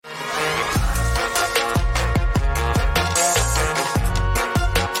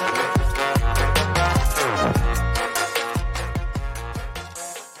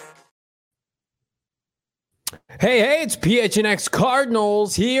Hey, it's PHNX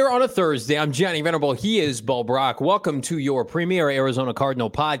Cardinals here on a Thursday. I'm Johnny Venerable. He is Bo Brock. Welcome to your premier Arizona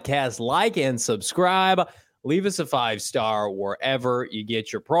Cardinal podcast. Like and subscribe. Leave us a 5-star wherever you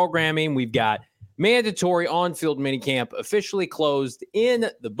get your programming. We've got mandatory on-field minicamp officially closed in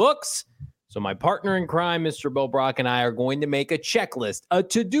the books. So my partner in crime, Mr. Bo Brock, and I are going to make a checklist, a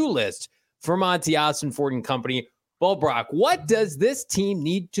to-do list for Monty Ossenford and company. Bo Brock, what does this team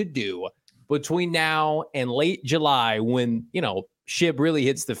need to do between now and late July when, Shib really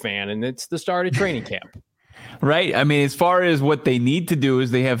hits the fan and it's the start of training camp? Right. I mean, as far as what they need to do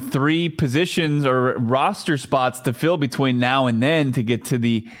is they have 3 positions or roster spots to fill between now and then to get to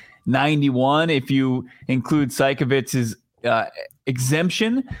the 91, if you include Saikovic's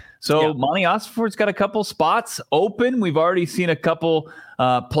exemption. So Monty Ossenford's got a couple spots open. We've already seen a couple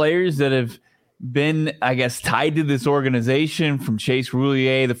players that have been, I guess, tied to this organization, from Chase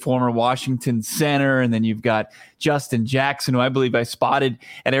Roulier, the former Washington center, and then you've got Justin Jackson, who I believe I spotted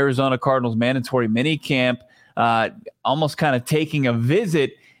at Arizona Cardinals mandatory minicamp, almost kind of taking a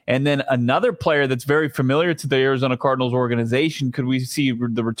visit. And then another player that's very familiar to the Arizona Cardinals organization, could we see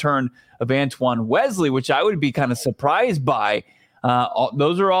the return of Antoine Wesley, which I would be kind of surprised by.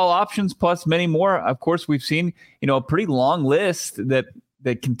 Those are all options, plus many more. Of course, we've seen, a pretty long list that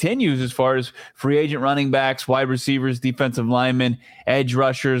continues as far as free agent running backs, wide receivers, defensive linemen, edge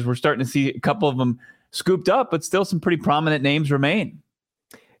rushers. We're starting to see a couple of them scooped up, but still some pretty prominent names remain.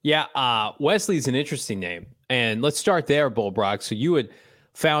 Yeah, Wesley's an interesting name. And let's start there, Bull Brock. So you had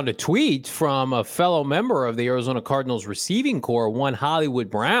found a tweet from a fellow member of the Arizona Cardinals receiving corps, one Hollywood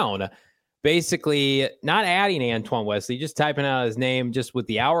Brown, basically not adding Antoine Wesley, just typing out his name just with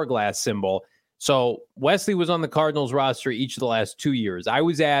the hourglass symbol. So Wesley was on the Cardinals roster each of the last 2 years. I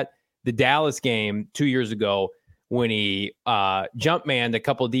was at the Dallas game 2 years ago when he jump manned a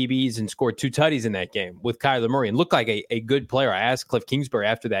couple of DBs and scored 2 tutties in that game with Kyler Murray and looked like a good player. I asked Cliff Kingsbury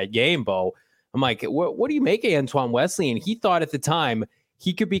after that game, Bo, I'm like, what do you make of Antoine Wesley? And he thought at the time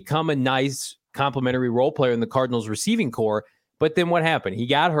he could become a nice complementary role player in the Cardinals receiving corps. But then what happened? He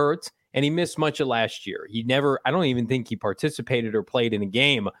got hurt and he missed much of last year. I don't even think he participated or played in a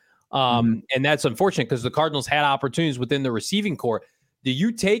game. And that's unfortunate because the Cardinals had opportunities within the receiving corps. Do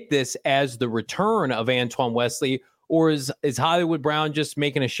you take this as the return of Antoine Wesley, or is Hollywood Brown just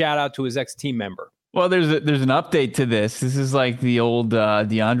making a shout out to his ex-team member? Well, there's an update to this. This is like the old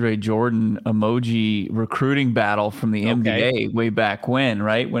DeAndre Jordan emoji recruiting battle from the NBA way back when,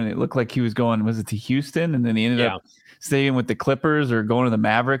 right? When it looked like he was going, was it to Houston? And then he ended up staying with the Clippers or going to the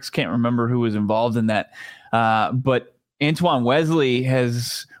Mavericks. Can't remember who was involved in that. But Antoine Wesley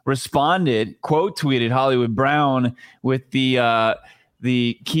has responded, quote tweeted Hollywood Brown with the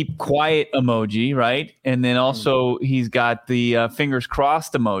keep quiet emoji, right? And then also he's got the fingers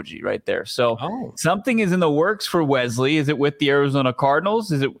crossed emoji right there. So something is in the works for Wesley. Is it with the Arizona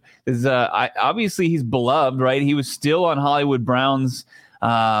Cardinals? Obviously he's beloved, right? He was still on Hollywood Brown's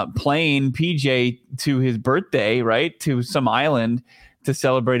plane, PJ, to his birthday, right? To some island to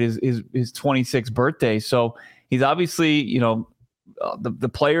celebrate his 26th birthday. So he's obviously, the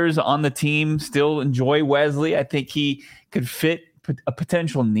players on the team still enjoy Wesley. I think he could fit a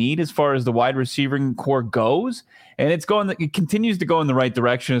potential need as far as the wide receiving core goes. And it continues to go in the right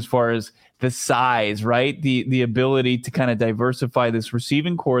direction as far as the size, right? The ability to kind of diversify this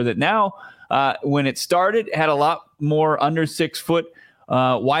receiving core that now, when it started, had a lot more under 6 foot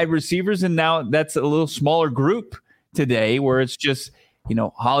wide receivers. And now that's a little smaller group today where it's just,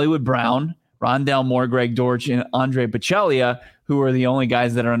 Hollywood Brown, Rondale Moore, Greg Dortch, and Andre Baccellia, who are the only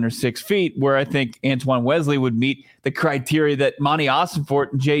guys that are under 6 feet, where I think Antoine Wesley would meet the criteria that Monty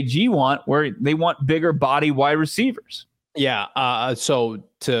Ossenford and JG want, where they want bigger body wide receivers. Yeah. So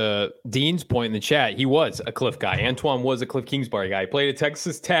to Dean's point in the chat, he was a Cliff guy. Antoine was a Cliff Kingsbury guy. He played at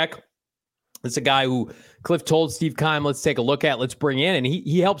Texas Tech. It's a guy who Cliff told Steve Keim, let's take a look at, let's bring in. And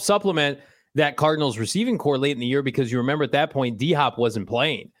he helped supplement that Cardinals receiving core late in the year because you remember at that point, D-Hop wasn't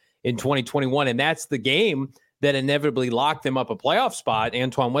playing in 2021. And that's the game that inevitably locked them up a playoff spot.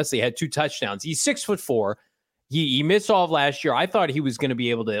 Antoine Wesley had 2 touchdowns. He's 6'4". He missed all of last year. I thought he was going to be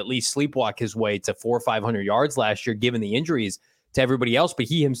able to at least sleepwalk his way to 400 or 500 yards last year, given the injuries to everybody else, but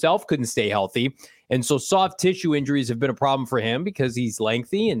he himself couldn't stay healthy. And so soft tissue injuries have been a problem for him because he's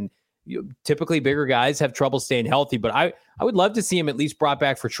lengthy, and typically bigger guys have trouble staying healthy. But I would love to see him at least brought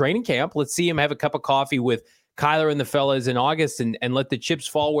back for training camp. Let's see him have a cup of coffee with Kyler and the fellas in August and let the chips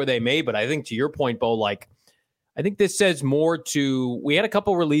fall where they may. But I think to your point, Bo, I think this says more to, we had a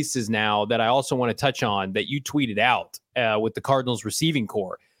couple releases now that I also want to touch on that you tweeted out with the Cardinals receiving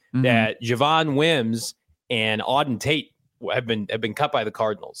core, that Javon Wims and Auden Tate have been cut by the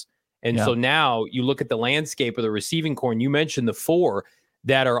Cardinals. And so now you look at the landscape of the receiving core, and you mentioned the 4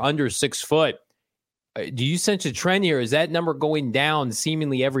 that are under 6 foot. Do you sense a trend here? Is that number going down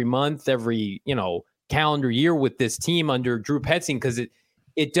seemingly every month, every calendar year with this team under Drew Petzing? Because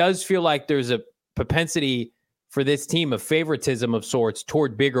it does feel like there's a propensity for this team of favoritism of sorts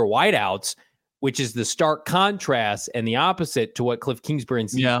toward bigger wideouts, which is the stark contrast and the opposite to what Cliff Kingsbury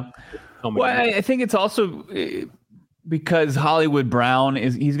and Well, I think it's also because Hollywood Brown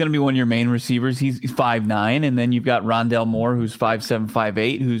he's going to be one of your main receivers. He's 5'9", and then you've got Rondell Moore, who's 5'7",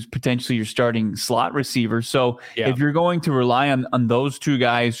 5'8", who's potentially your starting slot receiver. So if you're going to rely on those two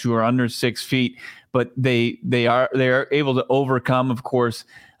guys who are under 6 feet, but they are able to overcome, of course,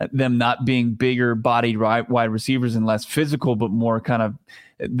 them not being bigger bodied wide receivers and less physical, but more kind of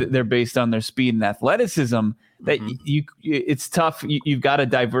they're based on their speed and athleticism. That it's tough. You've got to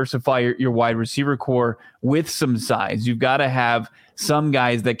diversify your wide receiver core with some size. You've got to have some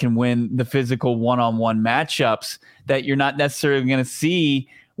guys that can win the physical one-on-one matchups that you're not necessarily going to see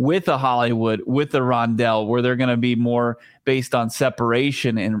with a Hollywood, with a Rondell, where they're going to be more based on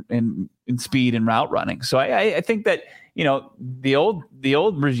separation and speed and route running. So I think that the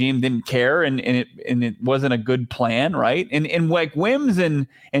old regime didn't care, and it wasn't a good plan, right? And like Wims and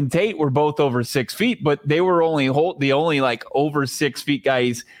Tate were both over 6 feet, but they were the only like over 6 feet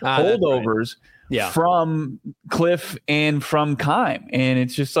guys holdovers from Cliff and from Keim. And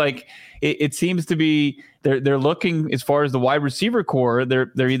it's just like it seems to be they're looking, as far as the wide receiver core,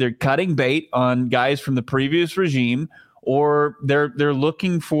 they're either cutting bait on guys from the previous regime, or they're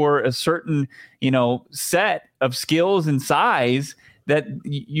looking for a certain set of skills and size that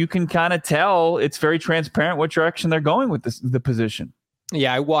you can kind of tell. It's very transparent what direction they're going with the position.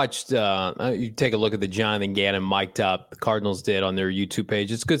 Yeah, I watched. You take a look at the Jonathan Gannon mic'd up the Cardinals did on their YouTube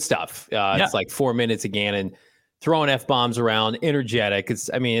page. It's good stuff. It's like 4 minutes of Gannon throwing F-bombs around, energetic.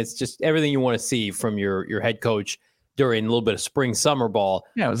 It's just everything you want to see from your head coach during a little bit of spring summer ball.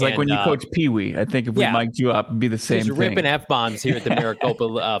 Yeah, it was like when you coach Pee Wee. I think if we mic'd you up, it'd be the same thing. Ripping F-bombs here at the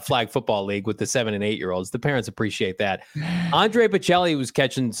Maricopa Flag Football League with the 7 and 8 year olds. The parents appreciate that. Andre Bocelli was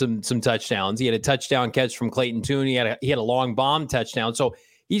catching some touchdowns. He had a touchdown catch from Clayton Tune. He had a long bomb touchdown. So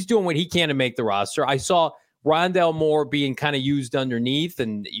he's doing what he can to make the roster. I saw Rondell Moore being kind of used underneath,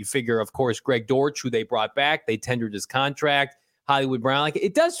 and you figure, of course, Greg Dortch, who they brought back, they tendered his contract. Hollywood Brown. Like,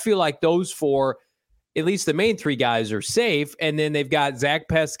 it does feel like those 4, at least the main 3 guys, are safe. And then they've got Zach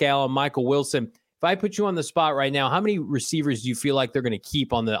Pascal and Michael Wilson. If I put you on the spot right now, how many receivers do you feel like they're going to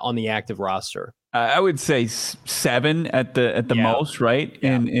keep on the active roster? I would say 7 at the most, right?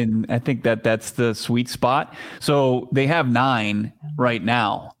 Yeah. And I think that's the sweet spot. So they have 9 right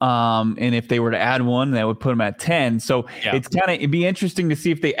now. And if they were to add one, that would put them at 10. So it'd be interesting to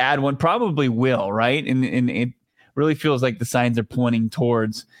see if they add one. Probably will, right? And it really feels like the signs are pointing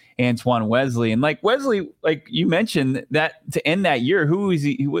towards Antoine Wesley. And like Wesley, like you mentioned, that to end that year, who is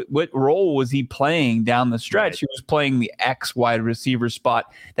he? What role was he playing down the stretch? Right. He was playing the X wide receiver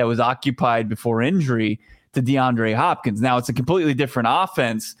spot that was occupied before injury to DeAndre Hopkins. Now it's a completely different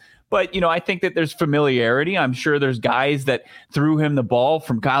offense, but I think that there's familiarity. I'm sure there's guys that threw him the ball,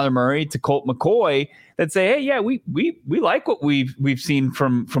 from Kyler Murray to Colt McCoy, that say, hey, yeah, we like what we've seen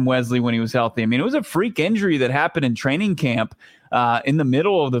from Wesley when he was healthy. I mean, it was a freak injury that happened in training camp in the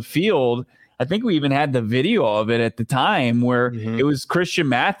middle of the field. I think we even had the video of it at the time where it was Christian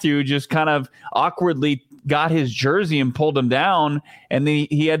Matthew just kind of awkwardly got his jersey and pulled him down. And then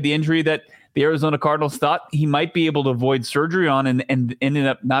he had the injury that the Arizona Cardinals thought he might be able to avoid surgery on, and ended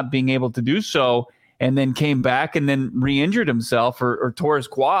up not being able to do so, and then came back and then re-injured himself or tore his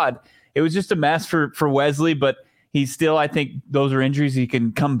quad. It was just a mess for Wesley, but he's still, I think those are injuries he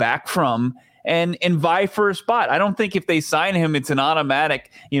can come back from and vie for a spot. I don't think if they sign him, it's an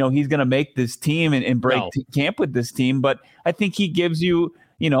automatic, he's going to make this team and break camp with this team. But I think he gives you,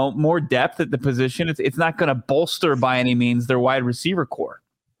 more depth at the position. It's not going to bolster by any means their wide receiver core.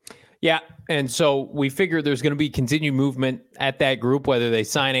 Yeah, and so we figure there's going to be continued movement at that group, whether they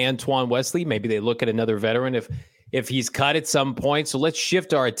sign Antoine Wesley, maybe they look at another veteran if he's cut at some point. So let's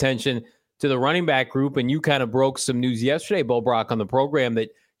shift our attention to the running back group. And you kind of broke some news yesterday, Bo Brock, on the program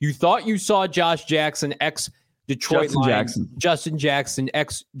that you thought you saw Josh Jackson, Justin Jackson,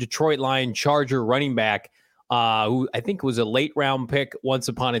 ex-Detroit Lion Charger running back, who I think was a late round pick once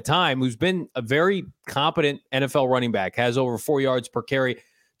upon a time, who's been a very competent NFL running back, has over 4 yards per carry,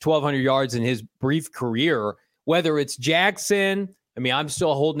 1,200 yards in his brief career. Whether it's Jackson, I'm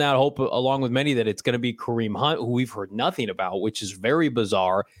still holding out hope, along with many, that it's going to be Kareem Hunt, who we've heard nothing about, which is very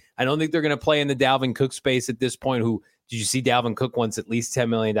bizarre. I don't think they're going to play in the Dalvin Cook space at this point. Did you see Dalvin Cook wants at least $10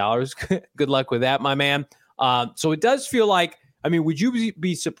 million? Good luck with that, my man. So it does feel like I mean, would you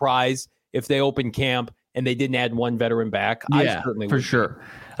be surprised if they opened camp and they didn't add one veteran back? Yeah, I certainly for would. sure.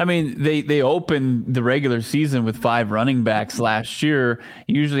 I mean, they opened the regular season with 5 running backs last year.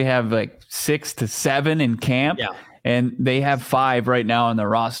 You usually have like 6 to 7 in camp. Yeah. And they have 5 right now on their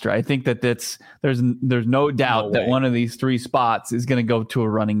roster. I think there's no doubt that one of these 3 spots is going to go to a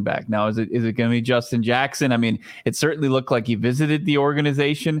running back. Now, is it going to be Justin Jackson? I mean, it certainly looked like he visited the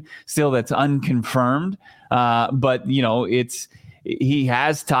organization. Still, that's unconfirmed. But he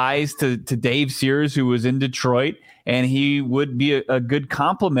has ties to Dave Sears, who was in Detroit, and he would be a good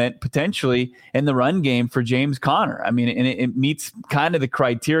complement potentially in the run game for James Conner. I mean, and it meets kind of the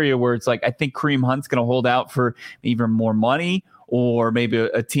criteria where it's like, I think Kareem Hunt's going to hold out for even more money, or maybe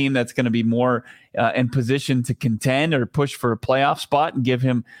a team that's going to be more in position to contend or push for a playoff spot and give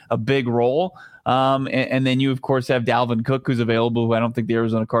him a big role. And then you, of course, have Dalvin Cook, who's available, who I don't think the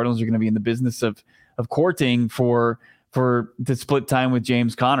Arizona Cardinals are going to be in the business of courting for the split time with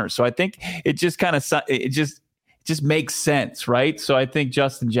James Conner. So I think it just kind of just makes sense, right? So I think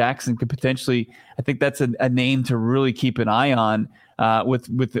Justin Jackson could potentially, I think that's a name to really keep an eye on with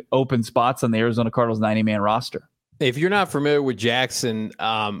the open spots on the Arizona Cardinals 90-man roster. If you're not familiar with Jackson,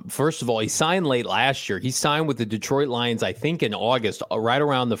 first of all, he signed late last year. He signed with the Detroit Lions, I think, in August, right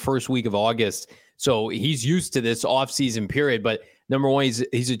around the first week of August. So he's used to this offseason period. But number one,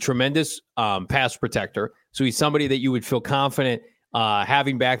 he's a tremendous pass protector. So he's somebody that you would feel confident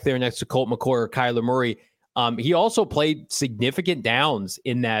having back there next to Colt McCoy or Kyler Murray. He also played significant downs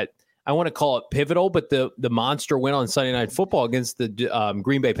in that, I want to call it pivotal, but the monster win on Sunday Night Football against the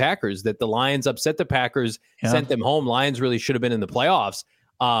Green Bay Packers, that the Lions upset the Packers, sent them home. Lions really should have been in the playoffs.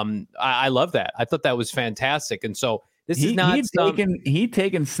 I love that. I thought that was fantastic. And so this is not he'd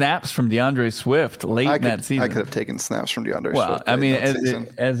taken snaps from DeAndre Swift late in that season. I could have taken snaps from DeAndre Swift. Well, I mean,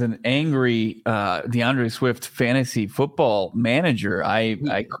 as an angry DeAndre Swift fantasy football manager,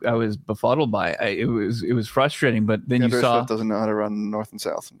 I was befuddled by it. It was frustrating. But then DeAndre Swift doesn't know how to run north and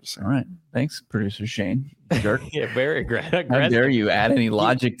south. I'm just saying. All right, thanks, producer Shane. Jerk. Yeah, very aggressive. How dare you add any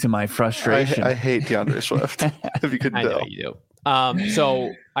logic to my frustration? I hate DeAndre Swift. If you couldn't tell. I know you do.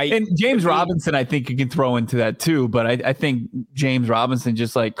 And James Robinson, I think you can throw into that too. But I think James Robinson,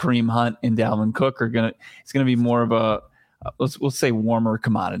 just like Kareem Hunt and Dalvin Cook, it's gonna be more of a we'll say warmer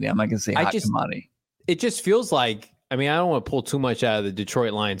commodity. I'm not gonna say hot commodity. It just feels like, I mean, I don't want to pull too much out of the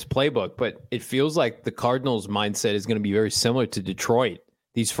Detroit Lions playbook, but it feels like the Cardinals' mindset is going to be very similar to Detroit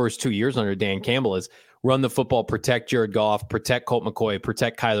these first 2 years under Dan Campbell. Is run the football, protect Jared Goff, protect Colt McCoy,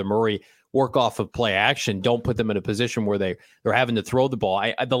 protect Kyler Murray. Work off of play action. Don't put them in a position where they're having to throw the ball.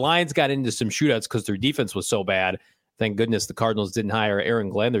 The Lions got into some shootouts because their defense was so bad. Thank goodness the Cardinals didn't hire Aaron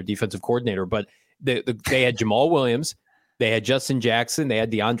Glenn, their defensive coordinator. But they had Jamal Williams, they had Justin Jackson, they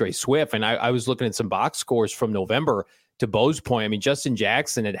had DeAndre Swift. And I was looking at some box scores from November. To Bo's point, I mean, Justin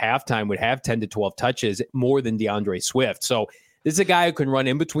Jackson at halftime would have 10 to 12 touches more than DeAndre Swift. So this is a guy who can run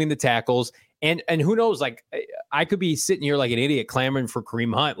in between the tackles. And who knows, like, I could be sitting here like an idiot clamoring for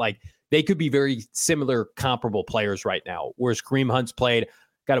Kareem Hunt. Like, they could be very similar, comparable players right now. Whereas Kareem Hunt's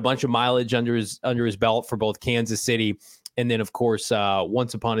got a bunch of mileage under his belt for both Kansas City and then, of course,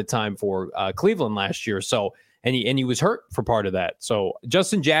 once upon a time for Cleveland last year. So, and he was hurt for part of that. So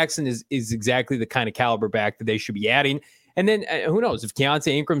Justin Jackson is exactly the kind of caliber back that they should be adding. And then who knows if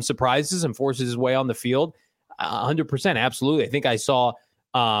Keontae Ingram surprises and forces his way on the field, 100%, absolutely. I think I saw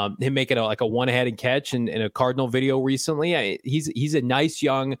him making a one-handed catch in a Cardinal video recently. He's a nice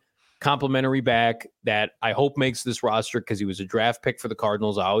young complimentary back that I hope makes this roster because he was a draft pick for the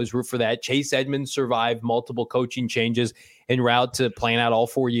Cardinals. I always root for that. Chase Edmonds survived multiple coaching changes en route to playing out all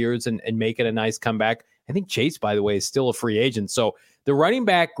 4 years and making a nice comeback. I think Chase, by the way, is still a free agent. So the running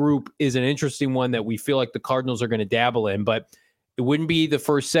back group is an interesting one that we feel like the Cardinals are going to dabble in, but it wouldn't be the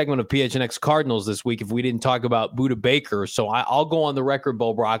first segment of PHNX Cardinals this week if we didn't talk about Budda Baker. So I'll go on the record,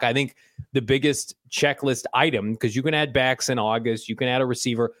 Bo Brock. I think the biggest checklist item, because you can add backs in August, you can add a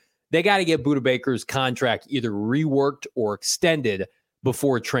receiver, they got to get Budda Baker's contract either reworked or extended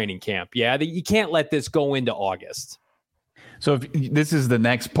before training camp. Yeah, you can't let this go into August. So if this is the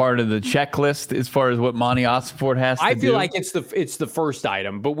next part of the checklist as far as what Monty Ossenfort has to do. I feel like it's the first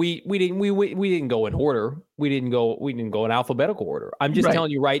item, but we didn't go in order. We didn't go in alphabetical order. I'm just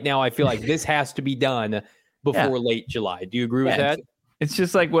telling you right now, I feel like this has to be done before late July. Do you agree with that? It's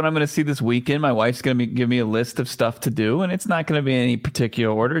just like what I'm going to see this weekend. My wife's going to give me a list of stuff to do, and it's not going to be in any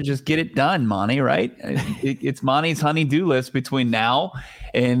particular order. Just get it done, Monty, right? It's Monty's honey-do list between now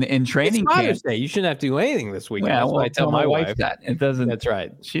and training camp. Day. You shouldn't have to do anything this weekend. Yeah, That's what I tell my wife that. It doesn't. That's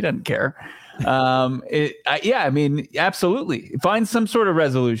right. She doesn't care. I mean, absolutely. Find some sort of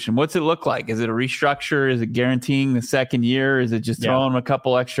resolution. What's it look like? Is it a restructure? Is it guaranteeing the second year? Is it just throwing a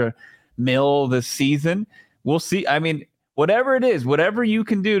couple extra mil this season? We'll see. I mean, whatever it is, whatever you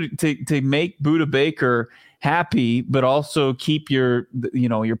can do to make Budda Baker happy, but also keep your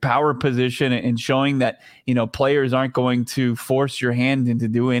power position and showing that, players aren't going to force your hand into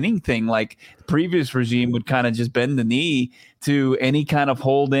doing anything like the previous regime would kind of just bend the knee to any kind of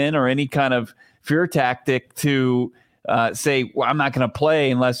hold in or any kind of fear tactic to say, well, I'm not going to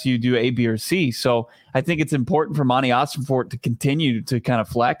play unless you do A, B, or C. So I think it's important for Monty Ossenfort to continue to kind of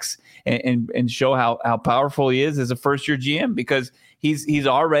flex and show how powerful he is as a first-year GM, because he's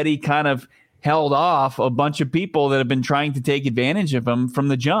already kind of held off a bunch of people that have been trying to take advantage of him from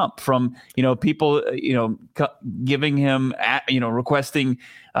the jump, from, people, giving him, requesting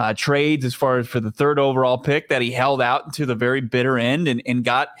trades as far as for the third overall pick that he held out to the very bitter end and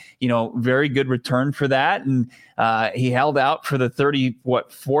got, very good return for that. And he held out for the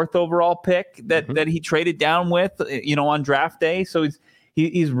fourth overall pick that he traded down with, on draft day. So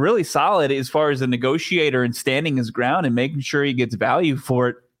he's really solid as far as a negotiator and standing his ground and making sure he gets value for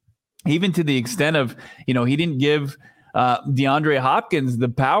it. Even to the extent of, he didn't give DeAndre Hopkins the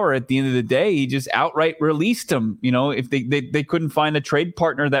power at the end of the day. He just outright released him. If they couldn't find a trade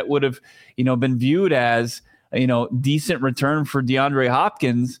partner that would have, been viewed as, decent return for DeAndre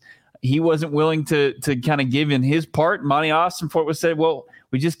Hopkins, he wasn't willing to kind of give in his part. Monty Ossenfort was said, well,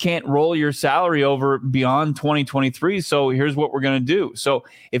 we just can't roll your salary over beyond 2023. So here's what we're going to do. So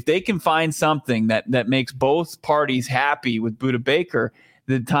if they can find something that makes both parties happy with Budda Baker,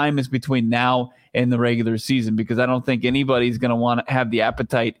 the time is between now and the regular season, because I don't think anybody's going to want to have the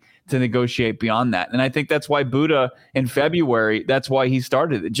appetite to negotiate beyond that. And I think that's why Budda in February, that's why he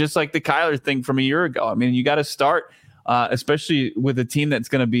started it, just like the Kyler thing from a year ago. I mean, you got to start, especially with a team that's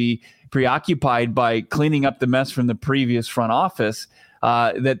going to be preoccupied by cleaning up the mess from the previous front office,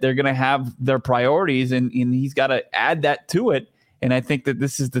 that they're going to have their priorities, and he's got to add that to it. And I think that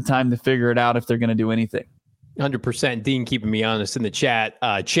this is the time to figure it out if they're going to do anything. 100%. Dean keeping me honest in the chat.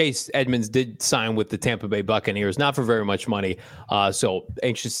 Chase Edmonds did sign with the Tampa Bay Buccaneers, not for very much money. So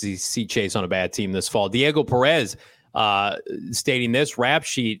anxious to see Chase on a bad team this fall. Diego Perez stating this, Rap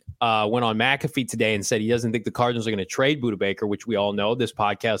Sheet went on McAfee today and said he doesn't think the Cardinals are going to trade Budda Baker, which we all know. This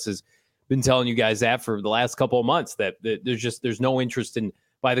podcast has been telling you guys that for the last couple of months, that there's no interest in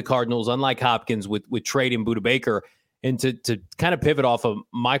by the Cardinals, unlike Hopkins, with trading Budda Baker. And to kind of pivot off of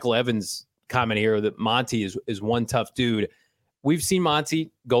Michael Evans' comment here that Monty is one tough dude. We've seen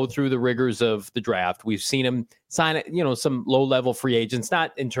Monty go through the rigors of the draft. We've seen him sign, some low-level free agents,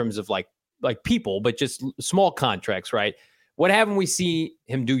 not in terms of like people, but just small contracts, right? What haven't we seen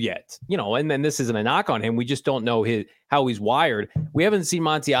him do yet? And then this isn't a knock on him. We just don't know how he's wired. We haven't seen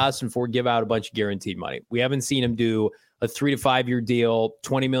Monty Ossenfort give out a bunch of guaranteed money. We haven't seen him do a 3 to 5 year deal,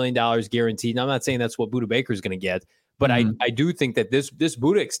 $20 million guaranteed. And I'm not saying that's what Budda Baker is going to get, but I do think that this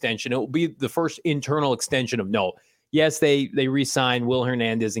Budda extension, it will be the first internal extension of note. Yes, they re-signed Will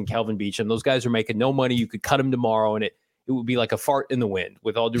Hernandez and Kelvin Beachum. Those guys are making no money. You could cut them tomorrow, and it would be like a fart in the wind,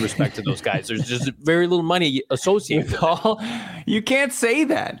 with all due respect to those guys. There's just very little money associated with all. You can't say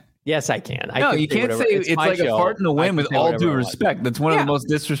that. Yes, I can. You can't say it's like a fart in the wind with all due respect. That's one of the most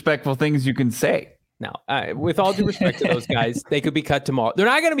disrespectful things you can say. Now, with all due respect to those guys, they could be cut tomorrow. They're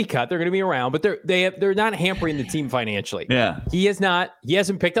not going to be cut. They're going to be around, but they're not hampering the team financially. Yeah, he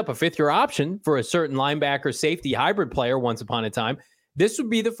hasn't picked up a fifth-year option for a certain linebacker safety hybrid player once upon a time. This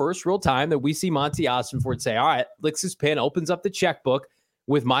would be the first real time that we see Monty Ossenfort say, all right, licks his pen, opens up the checkbook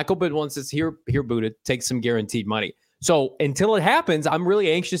with Michael Bidwell and says, here, Budda, take some guaranteed money. So until it happens, I'm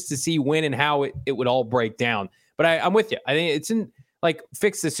really anxious to see when and how it would all break down. But I'm with you. I think it's in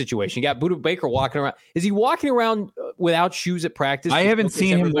fix this situation. You got Budda Baker walking around. Is he walking around without shoes at practice? I haven't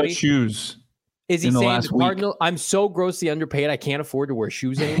seen him with shoes. Is he saying the Cardinals, I'm so grossly underpaid, I can't afford to wear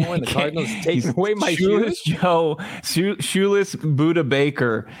shoes anymore, and the Cardinals taking away my shoes? Shoeless Budda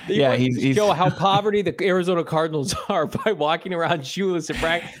Baker. He's show how poverty the Arizona Cardinals are by walking around shoeless at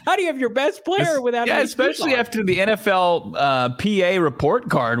practice. How do you have your best player without? Yeah, especially after the NFL PA report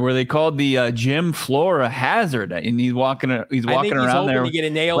card where they called the gym floor a hazard, and he's walking around there to get a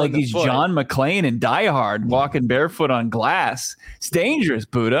nail like he's foot. John McClane in Die Hard, walking barefoot on glass. It's dangerous,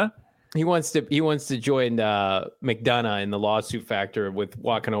 Budda. He wants to join McDonough in the lawsuit factor with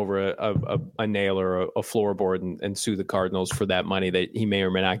walking over a nail or a floorboard and sue the Cardinals for that money that he may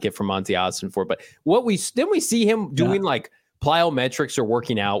or may not get from Monty Ossenfort. But didn't we see him doing like plyometrics are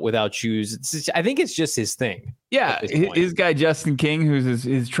working out without shoes. I think it's just his thing. Yeah, his guy Justin King, who's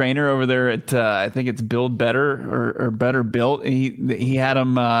his trainer over there at I think it's Build Better or Better Built. He had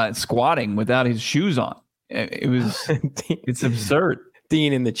him squatting without his shoes on. It's absurd.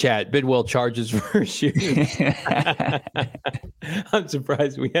 Dean in the chat, Bidwell charges for shoes. I'm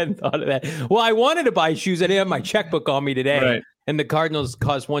surprised we hadn't thought of that. Well, I wanted to buy shoes. I didn't have my checkbook on me today, right. And the Cardinals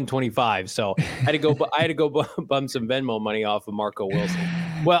cost $125, so I had to go. Bum some Venmo money off of Marco Wilson.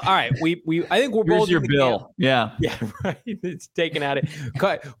 Well, all right, I think we're here's both your bill. Camp. Yeah, right. It's taken out of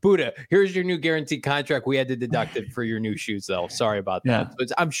Buddha. Here's your new guaranteed contract. We had to deduct it for your new shoes, though. Sorry about that.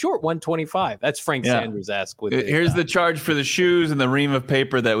 So I'm short $125. That's Frank Sanders ask. Here's the charge for the shoes and the ream of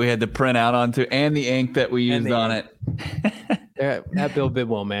paper that we had to print out onto, and the ink that we used on it. That Bill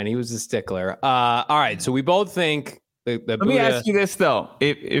Bidwell, man, he was a stickler. All right, so we both think. Let me ask you this though: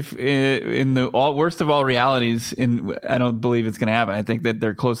 if in the worst of all realities, I don't believe it's going to happen. I think that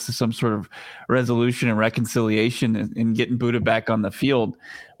they're close to some sort of resolution and reconciliation and getting Buddha back on the field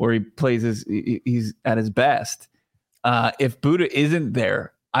where he plays he's at his best. If Buddha isn't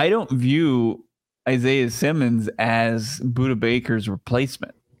there, I don't view Isaiah Simmons as Buddha Baker's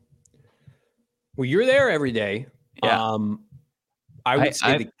replacement. Well, you're there every day. Yeah. I would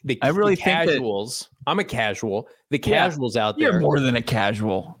say the casuals. I'm a casual. The casuals out there. You're more than a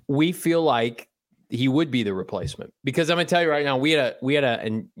casual. We feel like he would be the replacement because I'm going to tell you right now. We had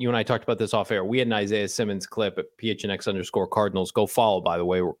and you and I talked about this off air. We had an Isaiah Simmons clip at PHNX_Cardinals. Go follow, by the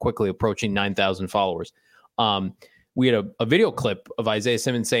way. We're quickly approaching 9,000 followers. We had a video clip of Isaiah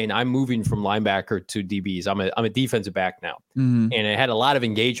Simmons saying, "I'm moving from linebacker to DBs. I'm a defensive back now," and it had a lot of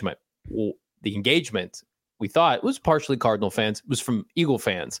engagement. Well, the engagement we thought was partially Cardinal fans. It was from Eagle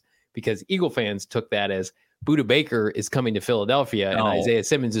fans because Eagle fans took that as Buddha Baker is coming to Philadelphia and Isaiah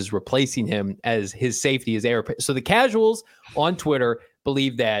Simmons is replacing him as his safety as air. So the casuals on Twitter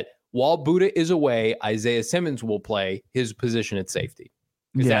believe that while Buddha is away, Isaiah Simmons will play his position at safety.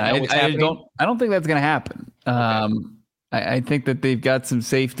 I don't think that's going to happen. Okay. I think that they've got some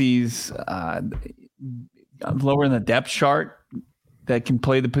safeties lower in the depth chart that can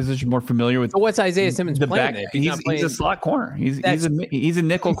play the position more familiar with. So what's Isaiah Simmons playing? Back, he's a slot corner. He's a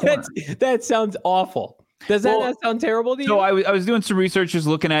nickel corner. That sounds awful. Does that sound terrible to you? So I was doing some research, just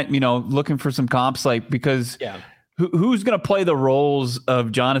looking for some comps, because who's going to play the roles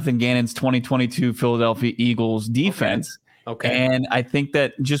of Jonathan Gannon's 2022 Philadelphia Eagles defense? Okay. And I think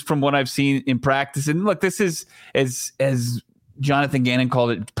that just from what I've seen in practice, and look, this is as Jonathan Gannon called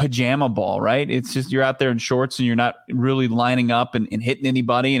it, pajama ball, right? It's just you're out there in shorts and you're not really lining up and hitting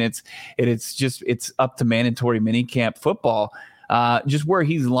anybody, and it's up to mandatory minicamp football. Just where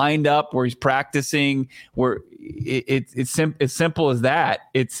he's lined up, where he's practicing, where it's simple as that.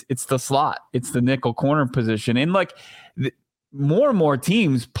 It's the slot, it's the nickel corner position, and more and more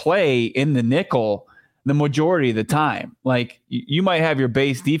teams play in the nickel the majority of the time. You might have your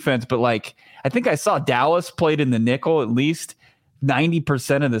base defense, but I think I saw Dallas played in the nickel at least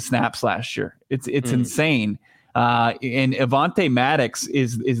 90% of the snaps last year. It's insane. And Avonte Maddox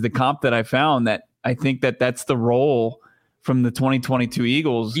is the comp that I found that I think that's the role from the 2022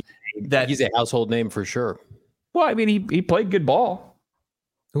 Eagles. He's a household name for sure. Well, I mean, he played good ball.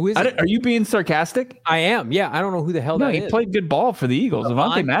 Who is it? Are you being sarcastic? I am. Yeah, I don't know who the hell that is. He played good ball for the Eagles.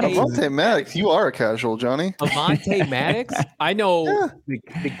 Avonte Maddox. Avonte Maddox, you are a casual, Johnny. Avonte Maddox? I know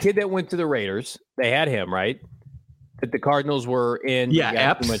the kid that went to the Raiders. They had him, right? That the Cardinals were in. Yeah,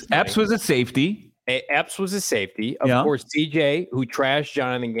 Epps was a safety. Epps was a safety. Of course, CJ, who trashed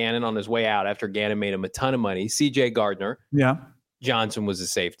Jonathan Gannon on his way out after Gannon made him a ton of money. CJ Gardner. Yeah. Johnson was a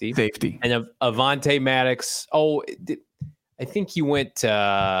safety. And Avonte Maddox. I think he went.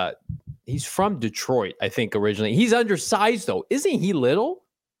 He's from Detroit, I think, originally. He's undersized, though. Isn't he little?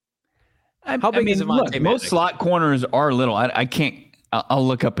 How big is Avonte Maddox? Most slot corners are little. I can't. I'll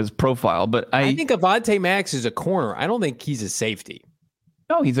look up his profile, but I think Avonte Maddox is a corner. I don't think he's a safety.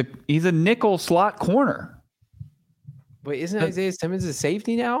 No, he's a nickel slot corner. But isn't Isaiah Simmons a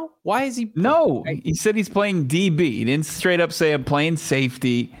safety now? Why is he? No, he said he's playing DB. He didn't straight up say I'm playing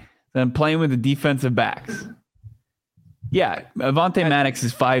safety. I'm playing with the defensive backs. Yeah, Avonte Maddox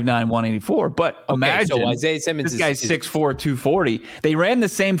is 5'9", 184. But imagine so Isaiah Simmons this guy's 6'4", 240. They ran the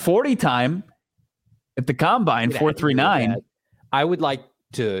same 40 time at the combine, 4.39. I would like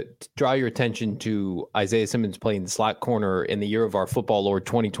to draw your attention to Isaiah Simmons playing the slot corner in the year of our football Lord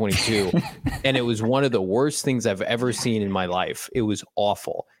 2022. And it was one of the worst things I've ever seen in my life. It was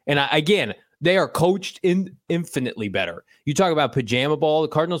awful. And again, they are coached infinitely better. You talk about pajama ball. The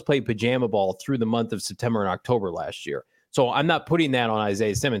Cardinals played pajama ball through the month of September and October last year. So I'm not putting that on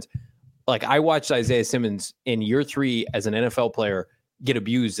Isaiah Simmons. Like, I watched Isaiah Simmons in year 3 as an NFL player get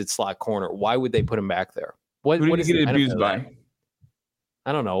abused at slot corner. Why would they put him back there? What Who did is he get the abused benefit of by? that?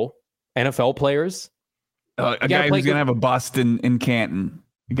 I don't know. NFL players? A guy who's going to have a bust in Canton.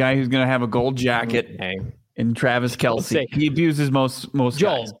 A guy who's going to have a gold jacket in Travis Kelce. He abuses most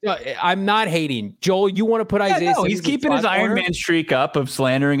Joel, guys. I'm not hating. Joel, you want to put Isaiah Simmons? He's keeping his Iron Man streak up of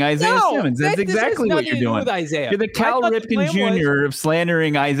slandering Isaiah Simmons. That's exactly what you're doing. You're the Cal Ripken Jr. of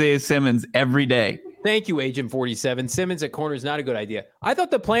slandering Isaiah Simmons every day. Thank you, Agent 47. Simmons at corner is not a good idea. I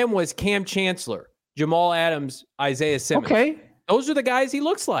thought the plan was Cam Chancellor, Jamal Adams, Isaiah Simmons. Okay. Those are the guys he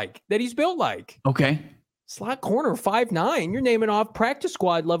looks like, that he's built like. Okay. Slot corner, 5'9". You're naming off practice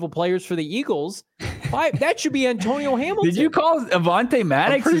squad level players for the Eagles. That should be Antonio Hamilton. Did you call Avonte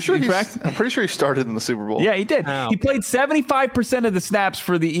Maddox? I'm pretty sure he started in the Super Bowl. Yeah, he did. Oh. He played 75% of the snaps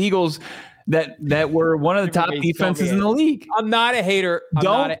for the Eagles that were one of the top defenses in the league. I'm not a hater.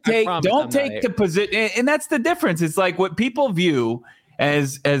 Don't take the position, and that's the difference. It's like what people view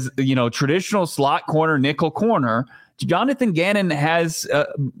as traditional slot corner, nickel corner. Jonathan Gannon has,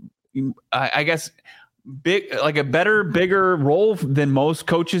 I guess, bigger role than most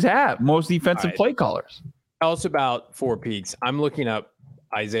coaches have, most defensive play callers. Tell us about Four Peaks. I'm looking up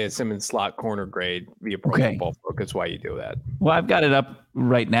Isaiah Simmons slot corner grade via Pro Football Focus. Why you do that? Well, I've got it up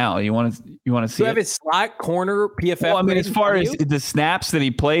right now. You want to see it? You have his slot corner PFF. Well, I mean, as far as the snaps that he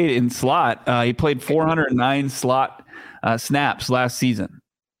played in slot, he played 409 slot snaps last season.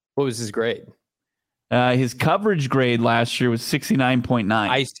 What was his grade? His coverage grade last year was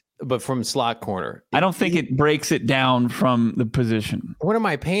 69.9. But from slot corner. I don't think it breaks it down from the position. What am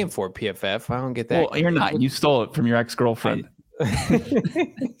I paying for, PFF? I don't get that. Well, you're not. You stole it from your ex-girlfriend.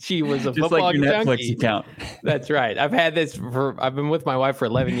 She was a just football like your Netflix junkie. account. That's right. I've been with my wife for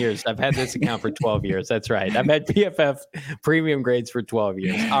 11 years. I've had this account for 12 years. That's right. I've had PFF premium grades for 12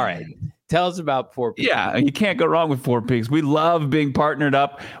 years. All right. Tell us about Four Peaks. Yeah, you can't go wrong with Four Peaks. We love being partnered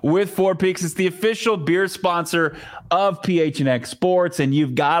up with Four Peaks. It's the official beer sponsor of PHNX Sports, and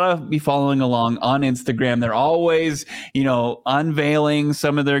you've got to be following along on Instagram. They're always, unveiling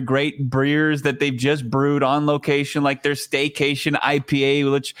some of their great beers that they've just brewed on location, like their Staycation IPA,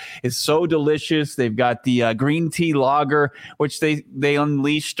 which is so delicious. They've got the green tea lager, which they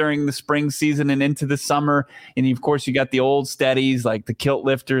unleash during the spring season and into the summer. And, of course, you got the old steadies like the Kilt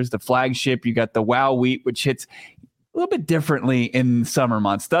Lifters, the Flagship. You got the Wow Wheat, which hits a little bit differently in summer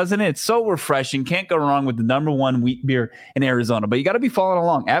months, doesn't it? It's so refreshing. Can't go wrong with the #1 wheat beer in Arizona. But you got to be following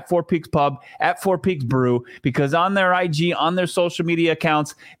along at Four Peaks Pub, at Four Peaks Brew, because on their IG, on their social media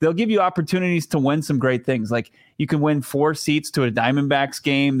accounts, they'll give you opportunities to win some great things. Like you can win 4 seats to a Diamondbacks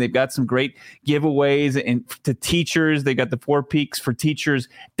game. They've got some great giveaways to teachers. They got the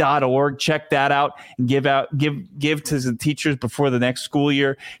 4peaksforteachers.org. Check that out and give to the teachers before the next school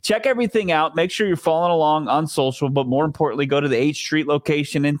year. Check everything out. Make sure you're following along on social, but more importantly, go to the 8th Street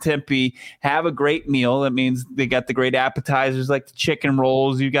location in Tempe. Have a great meal. That means they got the great appetizers like the chicken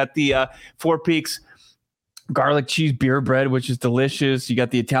rolls. You got the Four Peaks garlic cheese beer bread, which is delicious. You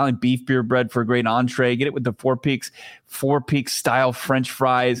got the Italian beef beer bread for a great entree. Get it with the Four Peaks style French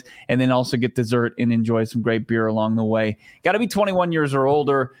fries, and then also get dessert and enjoy some great beer along the way. Got to be 21 years or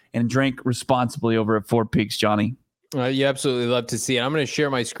older and drink responsibly over at Four Peaks, Johnny. You absolutely love to see it. I'm going to share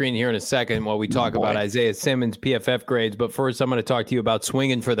my screen here in a second while we talk about Isaiah Simmons PFF grades. But first, I'm going to talk to you about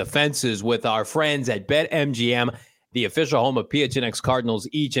swinging for the fences with our friends at BetMGM, the official home of PHNX Cardinals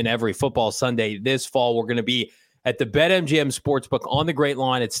each and every football Sunday. This fall, we're going to be at the BetMGM Sportsbook on the Great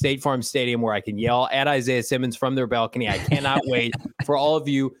Lawn at State Farm Stadium, where I can yell at Isaiah Simmons from their balcony. I cannot wait for all of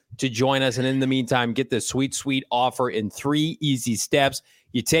you to join us. And in the meantime, get this sweet, sweet offer in 3 easy steps.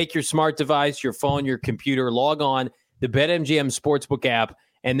 You take your smart device, your phone, your computer, log on the BetMGM Sportsbook app,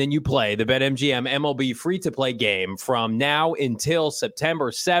 and then you play the BetMGM MLB free-to-play game from now until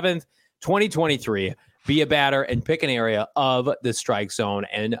September 7th, 2023. Be a batter and pick an area of the strike zone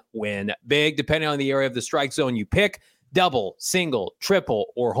and win big. Depending on the area of the strike zone you pick, double, single,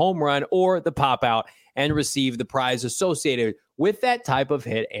 triple, or home run, or the pop out, and receive the prize associated with that type of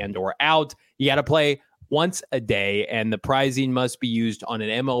hit and or out. You got to play once a day, and the prizing must be used on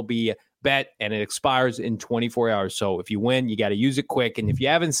an MLB bet, and it expires in 24 hours. So if you win, you got to use it quick. And if you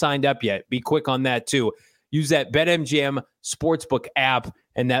haven't signed up yet, be quick on that too. Use that BetMGM Sportsbook app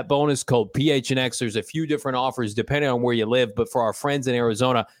and that bonus code PHNX. There's a few different offers depending on where you live, but for our friends in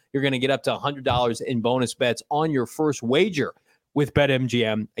Arizona, you're going to get up to $100 in bonus bets on your first wager with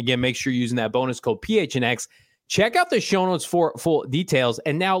BetMGM. Again, make sure you're using that bonus code PHNX. Check out the show notes for full details.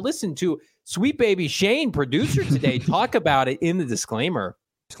 And now listen to Sweet Baby Shane, producer today, talk about it in the disclaimer.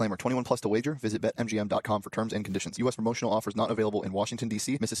 Disclaimer, 21 plus to wager. Visit BetMGM.com for terms and conditions. U.S. promotional offers not available in Washington,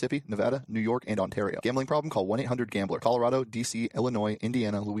 D.C., Mississippi, Nevada, New York, and Ontario. Gambling problem? Call 1-800-GAMBLER. Colorado, D.C., Illinois,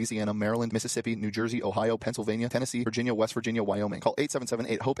 Indiana, Louisiana, Maryland, Mississippi, New Jersey, Ohio, Pennsylvania, Tennessee, Virginia, West Virginia, Wyoming. Call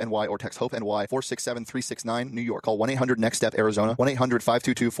 877-8-HOPE-NY or text HOPE-NY 467-369, New York. Call 1-800-NEXT-STEP, Arizona.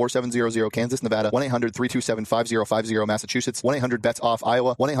 1-800-522-4700, Kansas, Nevada. 1-800-327-5050, Massachusetts. 1-800-BETS-OFF,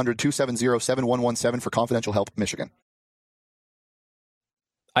 Iowa. 1-800-270-7117 for confidential help, Michigan.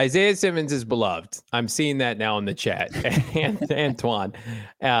 Isaiah Simmons is beloved. I'm seeing that now in the chat. Anton,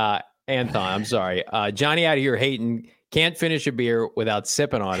 I'm sorry. Johnny out here hating, can't finish a beer without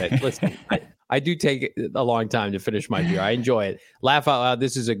sipping on it. Listen, I do take a long time to finish my beer. I enjoy it. Laugh out loud.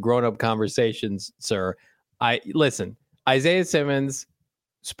 This is a grown-up conversation, sir. Listen, Isaiah Simmons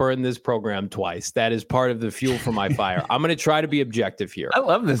spurned this program twice. That is part of the fuel for my fire. I'm going to try to be objective here. I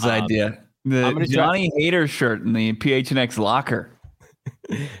love this idea. The Johnny Hater shirt in the PHNX locker.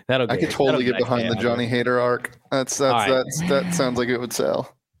 I could totally get behind the Johnny Hater arc. That sounds like it would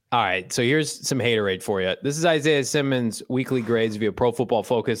sell. All right, so here's some haterade for you. This is Isaiah Simmons' weekly grades via Pro Football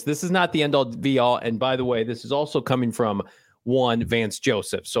Focus. This is not the end-all be-all, and by the way, this is also coming from one Vance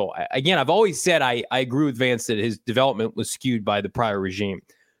Joseph. So again, I've always said I agree with Vance that his development was skewed by the prior regime.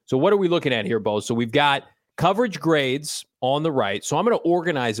 So what are we looking at here, Bo? So we've got coverage grades on the right. So I'm going to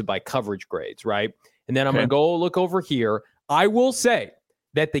organize it by coverage grades, right? And then I'm going to go look over here. I will say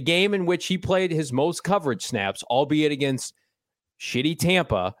that the game in which he played his most coverage snaps, albeit against shitty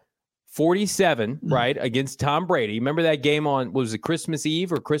Tampa, 47, right, against Tom Brady. Remember that game was it Christmas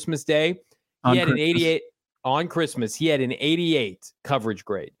Eve or Christmas Day? He had an 88 on Christmas. He had an 88 coverage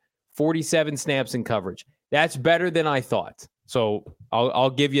grade, 47 snaps in coverage. That's better than I thought. So I'll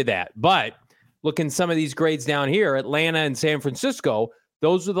give you that. But looking some of these grades down here, Atlanta and San Francisco,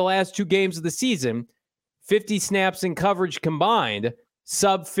 those were the last two games of the season. 50 snaps in coverage combined,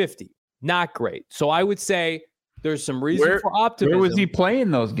 sub 50. Not great. So I would say there's some reason for optimism. Where was he playing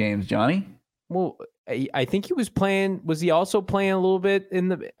those games, Johnny? Well, I think he was playing. Was he also playing a little bit in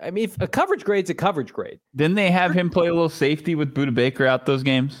the? I mean, a coverage grade's a coverage grade. Didn't they have him play a little safety with Budda Baker out those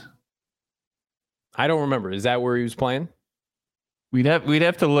games? I don't remember. Is that where he was playing? We'd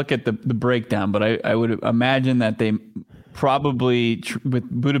have to look at the breakdown, but I would imagine that they probably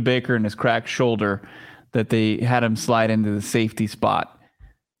with Budda Baker and his cracked shoulder, that they had him slide into the safety spot,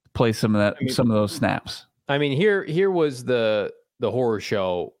 play some of those snaps. I mean, here was the horror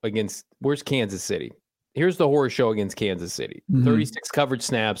show against, where's Kansas City? Here's the horror show against Kansas City. 36 coverage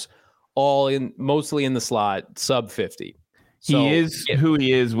snaps, mostly in the slot, sub 50. So, he is who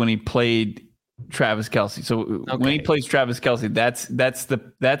he is when he played Travis Kelce. So when he plays Travis Kelce,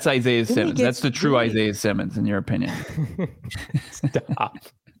 that's Isaiah Simmons. That's the true Isaiah Simmons, in your opinion. Stop.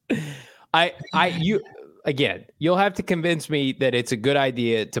 You'll have to convince me that it's a good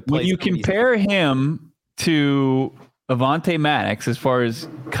idea to play. When you compare him to Avonte Maddox as far as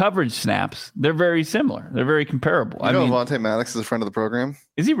coverage snaps, they're very similar. They're very comparable. Avonte Maddox is a friend of the program.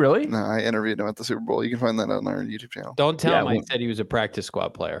 Is he really? No, I interviewed him at the Super Bowl. You can find that on our YouTube channel. Don't tell him I said he was a practice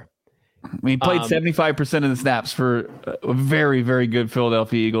squad player. He played 75% of the snaps for a very, very good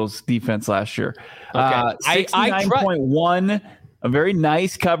Philadelphia Eagles defense last year. Okay. 69.1, a very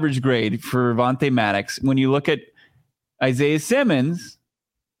nice coverage grade for Avonte Maddox. When you look at Isaiah Simmons,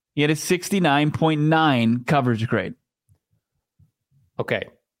 he had a 69.9 coverage grade. Okay.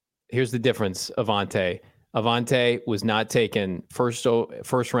 Here's the difference, Avonte. Avonte was not taken first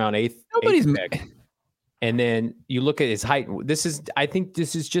round, eighth pick. And then you look at his height. I think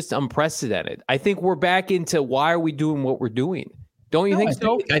this is just unprecedented. I think we're back into why are we doing what we're doing? Don't you think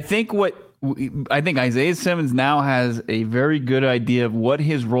so? I think Isaiah Simmons now has a very good idea of what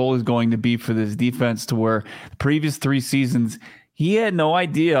his role is going to be for this defense, to where the previous 3 seasons he had no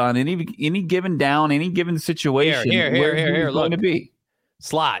idea on any given down, any given situation where he was going to be.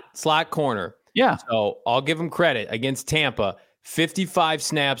 Slot corner. Yeah. So I'll give him credit against Tampa. 55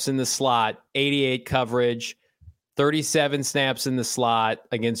 snaps in the slot, 88 coverage, 37 snaps in the slot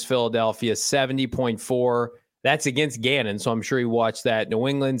against Philadelphia, 70.4. That's against Gannon, so I'm sure he watched that. New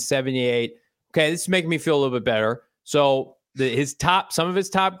England, 78. Okay, this is making me feel a little bit better. So some of his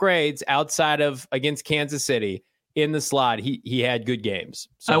top grades outside of against Kansas City in the slot, he had good games.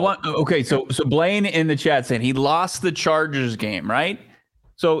 So so Blaine in the chat saying he lost the Chargers game, right?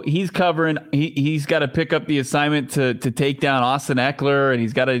 So he's covering. He's got to pick up the assignment to take down Austin Eckler, and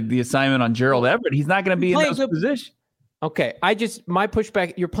he's got the assignment on Gerald Everett. He's not going to be in those positions. Okay, my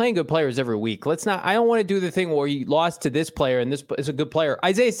pushback. You're playing good players every week. I don't want to do the thing where you lost to this player and this is a good player.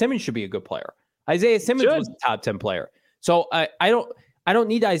 Isaiah Simmons should be a good player. Isaiah Simmons was a top 10 player. So I don't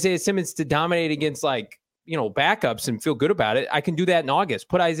need Isaiah Simmons to dominate against backups and feel good about it, I can do that in August.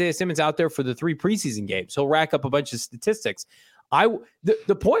 Put Isaiah Simmons out there for the 3 preseason games. He'll rack up a bunch of statistics.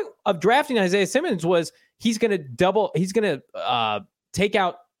 The point of drafting Isaiah Simmons was he's going to take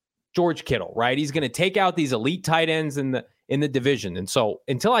out George Kittle, right? He's going to take out these elite tight ends in the division. And so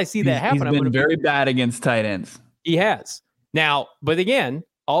until I see that happen, he's been very bad against tight ends. He has. Now, but again,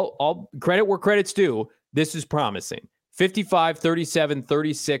 I'll credit where credit's due. This is promising. 55, 37,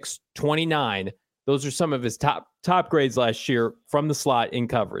 36, 29. Those are some of his top grades last year from the slot in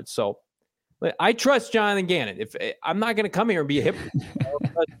coverage. So I trust Jonathan Gannon. If I'm not going to come here and be a hypocrite,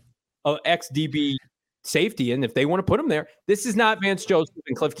 ex-DB safety, and if they want to put him there, this is not Vance Joseph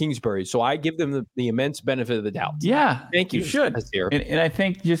and Cliff Kingsbury. So I give them the immense benefit of the doubt. Yeah, thank you. You should. And I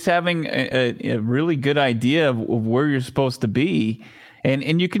think just having a really good idea of where you're supposed to be.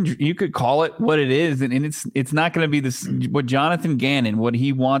 And you could call it what it is, and it's not going to be this. What Jonathan Gannon, what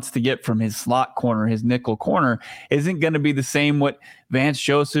he wants to get from his slot corner, his nickel corner, isn't going to be the same what Vance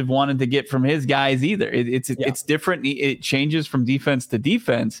Joseph wanted to get from his guys either. It's different. It changes from defense to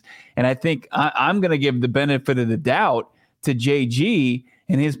defense, and I think I'm going to give the benefit of the doubt to JG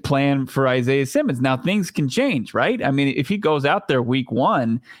and his plan for Isaiah Simmons. Now things can change, right? I mean, if he goes out there week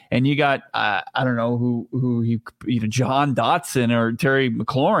 1 and you got, I don't know who John Dotson or Terry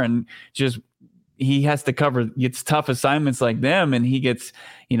McLaurin, he has to gets tough assignments like them and he gets,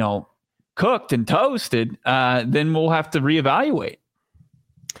 cooked and toasted, then we'll have to reevaluate.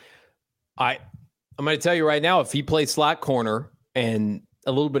 I'm going to tell you right now, if he plays slot corner and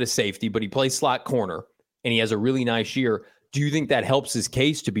a little bit of safety, but he plays slot corner and he has a really nice year, do you think that helps his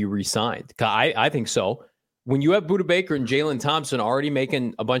case to be re-signed? I think so. When you have Budda Baker and Jalen Thompson already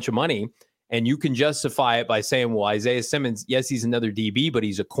making a bunch of money, and you can justify it by saying, well, Isaiah Simmons, yes, he's another DB, but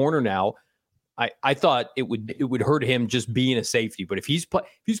he's a corner now. I thought it would hurt him just being a safety. But if he's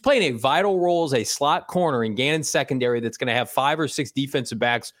playing a vital role as a slot corner in Gannon's secondary that's going to have 5 or 6 defensive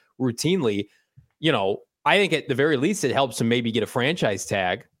backs routinely, I think at the very least it helps him maybe get a franchise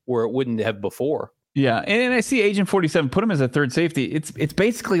tag where it wouldn't have before. Yeah, and I see Agent 47 put him as a third safety. It's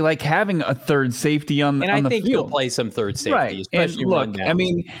basically like having a third safety on the field. And I think he'll play some third safety, right. Especially and look, I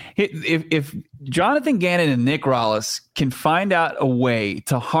mean, if Jonathan Gannon and Nick Rallis can find out a way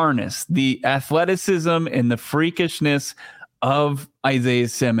to harness the athleticism and the freakishness of Isaiah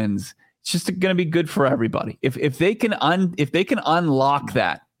Simmons, it's just going to be good for everybody. If they can unlock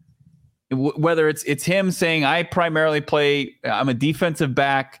that, whether it's him saying, I primarily I'm a defensive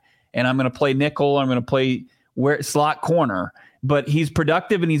back, and I'm going to play nickel, I'm going to play slot corner, but he's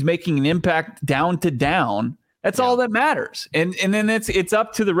productive and he's making an impact down to down. That's all that matters. And then it's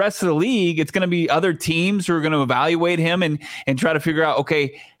up to the rest of the league. It's going to be other teams who are going to evaluate him and try to figure out,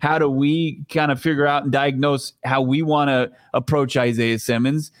 okay, how do we kind of figure out and diagnose how we want to approach Isaiah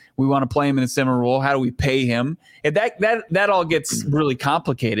Simmons? We want to play him in a similar role. How do we pay him? And that all gets really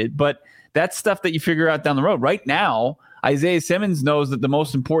complicated, but that's stuff that you figure out down the road. Right now, Isaiah Simmons knows that the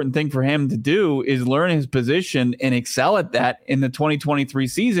most important thing for him to do is learn his position and excel at that in the 2023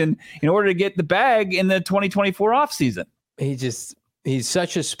 season in order to get the bag in the 2024 offseason. He's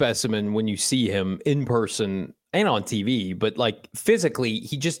such a specimen when you see him in person and on TV, but like physically,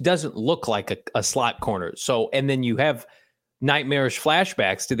 he just doesn't look like a slot corner. So, and then you have nightmarish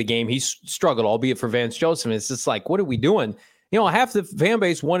flashbacks to the game. He's struggled, albeit for Vance Joseph. It's just like, what are we doing? Half the fan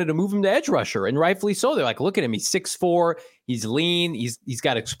base wanted to move him to edge rusher, and rightfully so. They're like, look at him. He's 6'4". He's lean. He's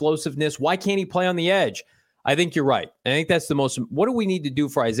got explosiveness. Why can't he play on the edge? I think you're right. I think that's the most. What do we need to do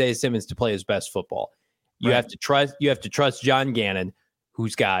for Isaiah Simmons to play his best football? You have to trust John Gannon,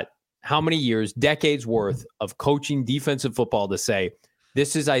 who's got how many years, decades worth of coaching defensive football to say,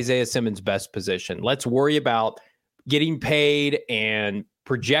 this is Isaiah Simmons' best position. Let's worry about getting paid and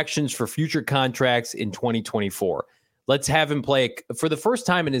projections for future contracts in 2024. Let's have him play, for the first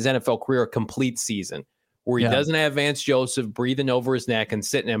time in his NFL career, a complete season where he doesn't have Vance Joseph breathing over his neck and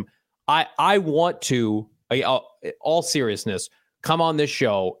sitting him. I want to, all seriousness, come on this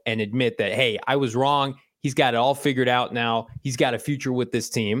show and admit that, hey, I was wrong. He's got it all figured out now. He's got a future with this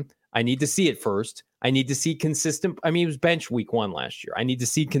team. I need to see it first. I need to see consistent. I mean, he was benched week 1 last year. I need to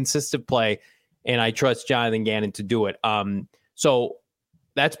see consistent play, and I trust Jonathan Gannon to do it. So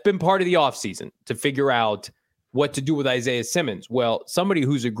that's been part of the offseason to figure out what to do with Isaiah Simmons. Well, somebody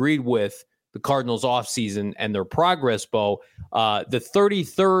who's agreed with the Cardinals offseason and their progress, Bo, the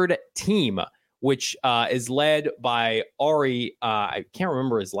 33rd team, which is led by Ari, I can't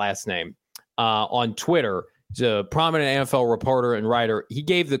remember his last name, on Twitter. He's a prominent NFL reporter and writer. He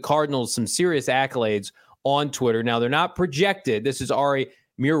gave the Cardinals some serious accolades on Twitter. Now, they're not projected. This is Ari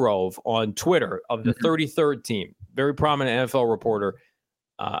Mirov on Twitter of the 33rd team, very prominent NFL reporter.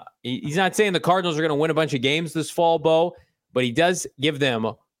 He's not saying the Cardinals are going to win a bunch of games this fall, Bo, but he does give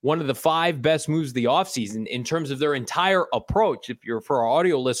them one of the 5 best moves of the offseason in terms of their entire approach. For our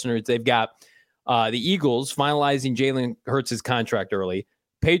audio listeners, they've got the Eagles finalizing Jalen Hurts' contract early,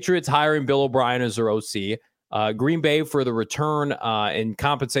 Patriots hiring Bill O'Brien as their OC, Green Bay for the return and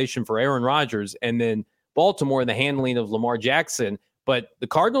compensation for Aaron Rodgers, and then Baltimore in the handling of Lamar Jackson. But the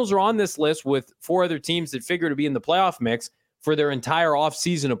Cardinals are on this list with 4 other teams that figure to be in the playoff mix for their entire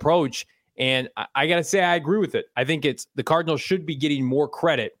offseason approach. And I got to say, I agree with it. I think the Cardinals should be getting more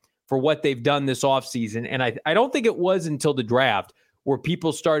credit for what they've done this offseason. And I don't think it was until the draft where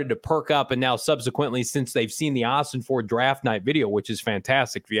people started to perk up. And now subsequently, since they've seen the Austin Ford draft night video, which is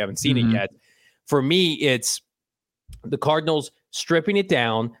fantastic if you haven't seen it yet, for me, it's the Cardinals stripping it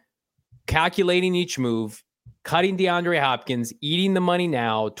down, calculating each move, cutting DeAndre Hopkins, eating the money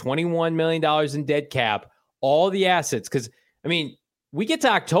now, $21 million in dead cap, all the assets. Because, I mean, we get to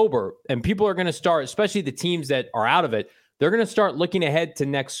October and people are going to start, especially the teams that are out of it, they're going to start looking ahead to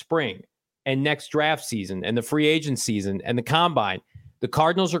next spring and next draft season and the free agent season and the combine. The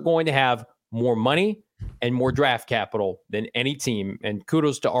Cardinals are going to have more money and more draft capital than any team. And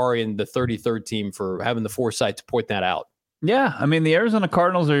kudos to Ari and the 33rd team for having the foresight to point that out. Yeah, I mean, the Arizona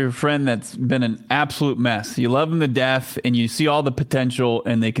Cardinals are your friend that's been an absolute mess. You love them to death, and you see all the potential,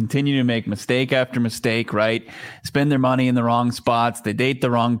 and they continue to make mistake after mistake, right? Spend their money in the wrong spots. They date the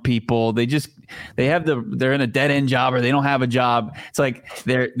wrong people. They're in a dead-end job, or they don't have a job. It's like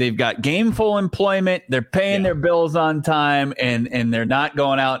they've got gameful employment. They're paying their bills on time, and they're not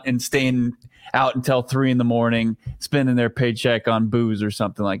going out and staying out until 3 a.m, spending their paycheck on booze or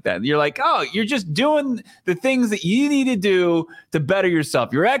something like that. You're like, oh, you're just doing the things that you need to do to better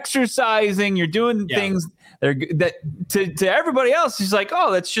yourself. You're exercising, you're doing things that to everybody else is like,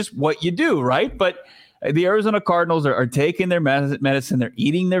 oh, that's just what you do, right? But the Arizona Cardinals are taking their medicine, they're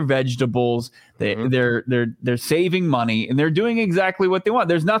eating their vegetables, they're saving money, and they're doing exactly what they want.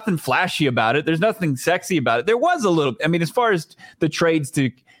 There's nothing flashy about it. There's nothing sexy about it. There was a little, I mean, as far as the trades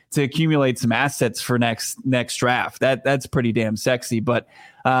to accumulate some assets for next draft. That's pretty damn sexy. But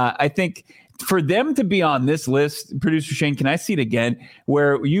I think for them to be on this list, producer Shane, can I see it again,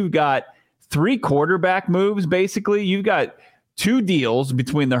 where you've got 3 quarterback moves, basically. You've got 2 deals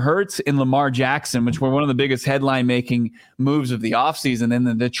between the Hurts and Lamar Jackson, which were one of the biggest headline-making moves of the offseason, and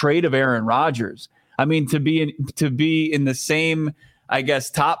then the trade of Aaron Rodgers. I mean, to be in the same, I guess,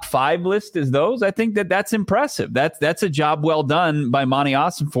 top 5 list as those, I think that's impressive. That's a job well done by Monty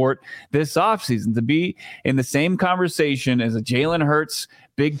Ossenfort this offseason, to be in the same conversation as a Jalen Hurts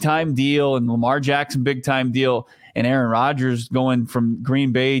big-time deal and Lamar Jackson big-time deal and Aaron Rodgers going from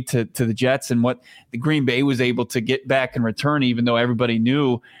Green Bay to the Jets, and what the Green Bay was able to get back in return, even though everybody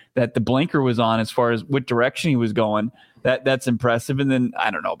knew that the blinker was on as far as what direction he was going. That's impressive. And then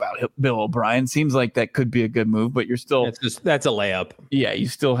I don't know about Bill O'Brien. Seems like that could be a good move, but you're still that's a layup. Yeah, you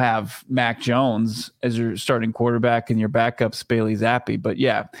still have Mac Jones as your starting quarterback and your backup's Bailey Zappi. But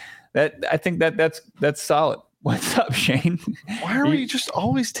yeah, I think that's solid. What's up, Shane? Why are we just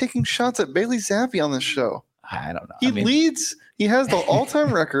always taking shots at Bailey Zappi on this show? I don't know. He leads. He has the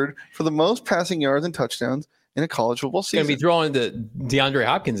all-time record for the most passing yards and touchdowns in a college football season. Going to be throwing to DeAndre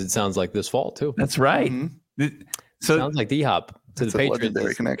Hopkins, it sounds like, this fall too. That's right. Mm-hmm. So sounds like D-Hop to the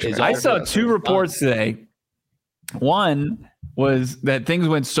Patriots. Connection. I saw 2 reports today. One was that things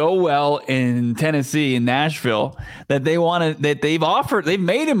went so well in Tennessee and Nashville that they've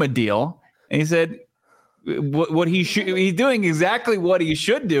made him a deal. And he said he's doing exactly what he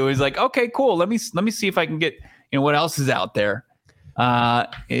should do. He's like, okay, cool. Let me see if I can get, what else is out there. I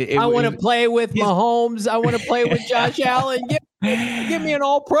want to play with Mahomes. I want to play with Josh Allen. Give me an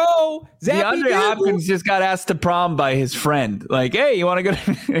all-pro. DeAndre Hopkins just got asked to prom by his friend. Like, hey, you want to go?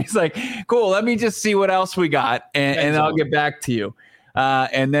 He's like, cool. Let me just see what else we got, and I'll get back to you.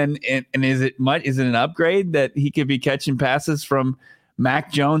 And is it an upgrade that he could be catching passes from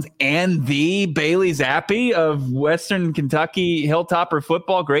Mac Jones and the Bailey Zappi of Western Kentucky Hilltopper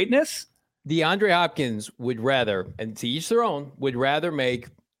football greatness? DeAndre Hopkins would rather, and to each their own, would rather make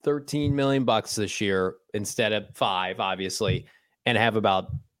 $13 million this year instead of 5, obviously, and have about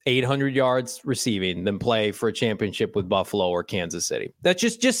 800 yards receiving than play for a championship with Buffalo or Kansas City. That's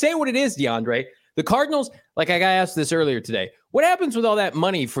just say what it is, DeAndre. The Cardinals, like I got asked this earlier today, what happens with all that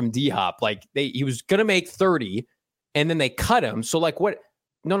money from D-Hop? Like he was going to make 30 and then they cut him. So like what?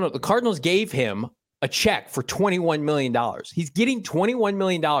 No, the Cardinals gave him a check for $21 million. He's getting $21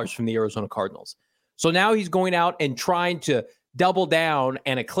 million from the Arizona Cardinals. So now he's going out and trying to double down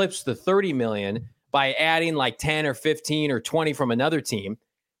and eclipse the 30 million by adding like 10 or 15 or 20 from another team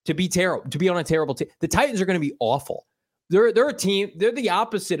to be terrible, to be on a terrible team. The Titans are going to be awful. they're a team. They're the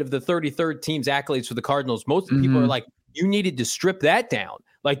opposite of the 33rd team's accolades for the Cardinals. Most people are like, you needed to strip that down.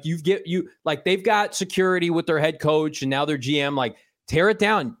 Like they've got security with their head coach and now their GM. Like, tear it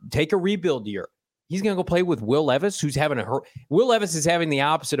down. Take a rebuild year. He's going to go play with Will Levis, who's having Will Levis is having the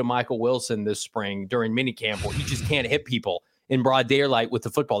opposite of Michael Wilson this spring during minicamp, where he just can't hit people in broad daylight with the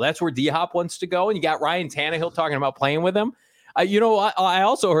football. That's where D-Hop wants to go. And you got Ryan Tannehill talking about playing with him. I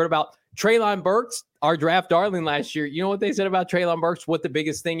also heard about Treylon Burks, our draft darling last year. You know what they said about Treylon Burks? What the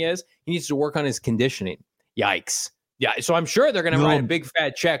biggest thing is? He needs to work on his conditioning. Yikes. Yeah, so I'm sure they're going to write a big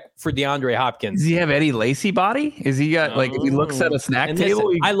fat check for DeAndre Hopkins. Does he have Eddie Lacy body? Is he got if he looks at a snack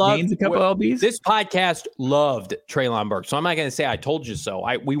table, he gains a couple LBs? This podcast loved Treylon Burks, so I'm not going to say I told you so.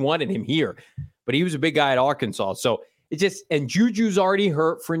 We wanted him here, but he was a big guy at Arkansas. So and Juju's already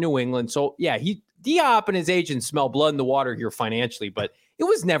hurt for New England. So yeah, D-Hop and his agent smell blood in the water here financially, but it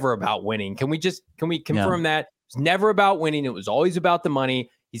was never about winning. Can we confirm that? It was never about winning. It was always about the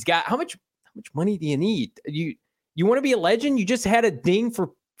money. He's got how much money do you need? You want to be a legend? You just had a ding for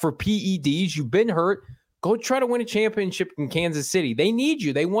PEDs. You've been hurt. Go try to win a championship in Kansas City. They need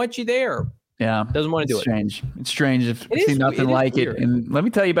you. They want you there. Yeah. Doesn't want to do it. It's strange if you see nothing like it. And let me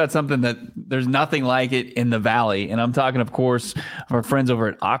tell you about something that there's nothing like it in the Valley. And I'm talking, of course, of our friends over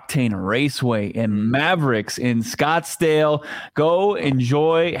at Octane Raceway and Mavericks in Scottsdale. Go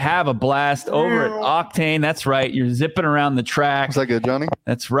enjoy, have a blast over at Octane. That's right. You're zipping around the track. Is that good, Johnny?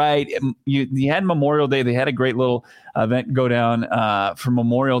 That's right. You had Memorial Day. They had a great little event go down for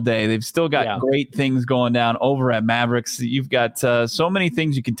Memorial Day. They've still got great things going down over at Mavericks. You've got so many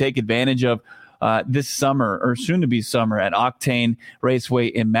things you can take advantage of this summer, or soon to be summer, at Octane Raceway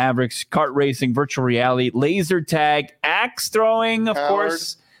in Mavericks. Kart racing, virtual reality, laser tag, axe throwing, of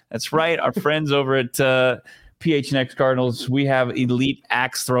course. That's right. Our friends over at PHNX Cardinals, we have elite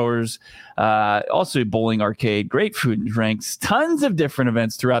axe throwers, also bowling arcade, great food and drinks, tons of different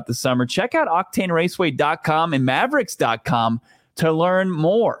events throughout the summer. Check out octaneraceway.com and mavericks.com to learn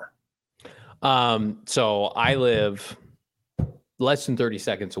more. So I live less than 30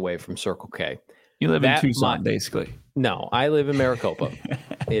 seconds away from Circle K. You live in Tucson, basically. No, I live in Maricopa.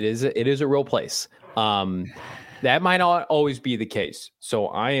 It is a real place. That might not always be the case. So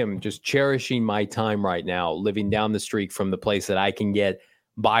I am just cherishing my time right now, living down the street from the place that I can get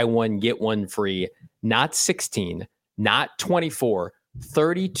buy one, get one free, not 16, not 24,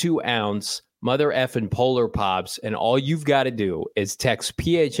 32 ounce mother effing Polar Pops. And all you've got to do is text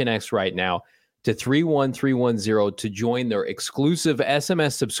PHNX right now to 31310 to join their exclusive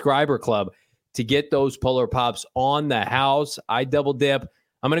SMS subscriber club to get those Polar Pops on the house. I double dip.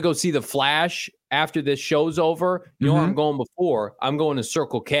 I'm going to go see The Flash after this show's over. You know where I'm going before? I'm going to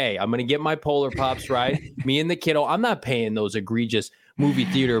Circle K. I'm going to get my Polar Pops, right? Me and the kiddo. I'm not paying those egregious movie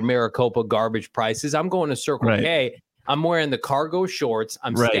theater Maricopa garbage prices. I'm going to Circle K. I'm wearing the cargo shorts.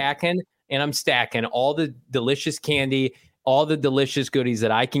 I'm stacking all the delicious candy, all the delicious goodies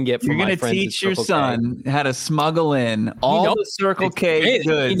that I can get from my friends. You're going to teach your son how to smuggle in all the Circle K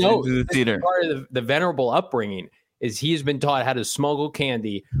goods into the theater. Part of the venerable upbringing is he's been taught how to smuggle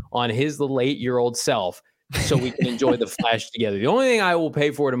candy on his little 8-year-old self so we can enjoy The Flash together. The only thing I will pay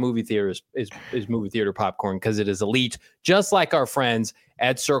for at a movie theater is movie theater popcorn, because it is elite, just like our friends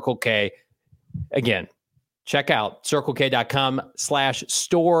at Circle K. Again, check out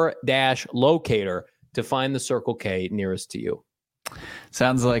circlek.com/store-locator to find the Circle K nearest to you.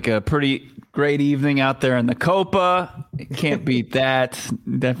 Sounds like a pretty great evening out there in the Copa. Can't beat that.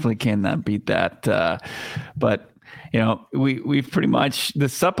 Definitely cannot beat that. But you know, we've pretty much the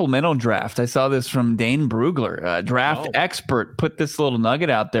supplemental draft. I saw this from Dane Brugler, draft expert, put this little nugget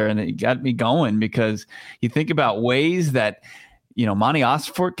out there, and it got me going, because you think about ways that, you know, Monty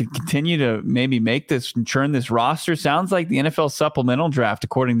Osfort could continue to maybe make this and churn this roster. Sounds like the NFL supplemental draft,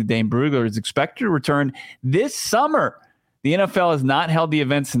 according to Dane Brugler, is expected to return this summer. The NFL has not held the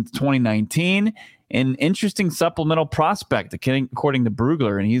event since 2019. An interesting supplemental prospect, according to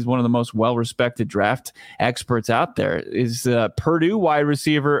Brugler, and he's one of the most well-respected draft experts out there, is Purdue wide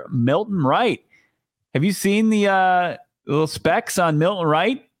receiver Milton Wright. Have you seen the little specs on Milton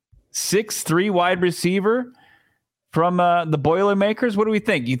Wright? 6'3" wide receiver from the Boilermakers. What do we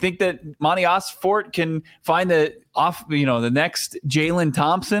think? You think that Monty Osfort can find the next Jalen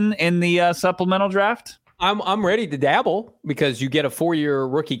Thompson in the supplemental draft? I'm ready to dabble, because you get a 4-year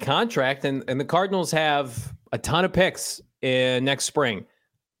rookie contract, and the Cardinals have a ton of picks next spring.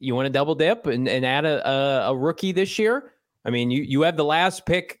 You want to double dip and add a rookie this year? I mean, you have the last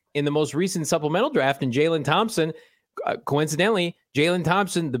pick in the most recent supplemental draft in Jalen Thompson. Coincidentally, Jalen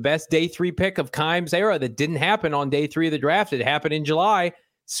Thompson, the best day 3 pick of Keim's era, that didn't happen on day 3 of the draft. It happened in July.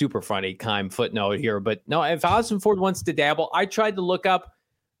 super funny Keim footnote here. But no, if Ossenford wants to dabble, I tried to look up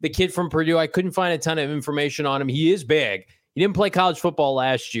the kid from Purdue. I couldn't find a ton of information on him. He is big. He didn't play college football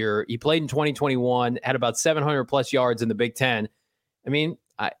last year. He played in 2021, had about 700 plus yards in the Big Ten. I mean,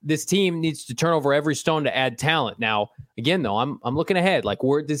 this team needs to turn over every stone to add talent. Now, again, though, I'm looking ahead. Like,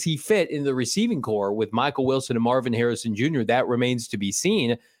 where does he fit in the receiving core with Michael Wilson and Marvin Harrison Jr.? That remains to be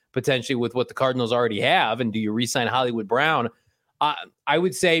seen, potentially, with what the Cardinals already have. And do you re-sign Hollywood Brown? I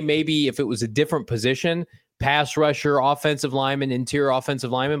would say maybe if it was a different position, pass rusher, offensive lineman, interior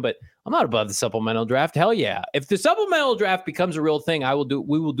offensive lineman, but I'm not above the supplemental draft. Hell yeah. If the supplemental draft becomes a real thing,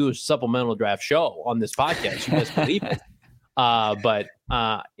 we will do a supplemental draft show on this podcast. You best believe it.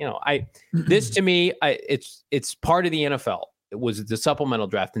 This to me, it's part of the NFL. It was the supplemental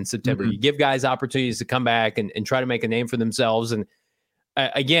draft in September. Mm-hmm. You give guys opportunities to come back and try to make a name for themselves. And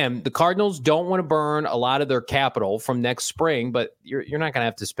again, the Cardinals don't want to burn a lot of their capital from next spring, but you're not going to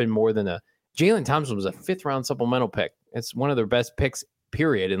have to spend more than Jalen Thompson was a 5th round supplemental pick. It's one of their best picks,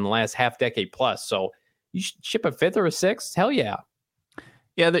 period, in the last half decade plus. So you should ship a 5th or a 6th. Hell yeah.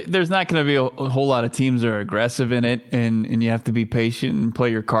 Yeah, there's not going to be a whole lot of teams that are aggressive in it, and you have to be patient and play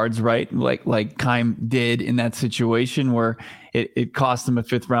your cards right, like Keim did in that situation where it cost him a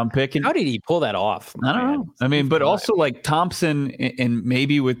 5th round pick. And how did he pull that off? I don't know. I mean, but also like Thompson and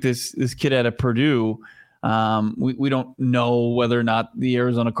maybe with this kid out of Purdue, we don't know whether or not the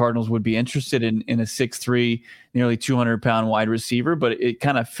Arizona Cardinals would be interested in a 6'3", nearly 200-pound wide receiver, but it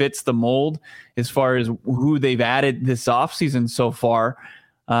kind of fits the mold as far as who they've added this offseason so far.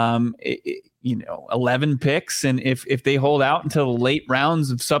 11 picks. And if they hold out until the late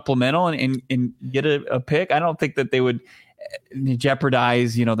rounds of supplemental and get a pick, I don't think that they would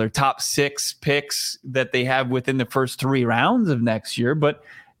jeopardize, their top 6 picks that they have within the first 3 rounds of next year. But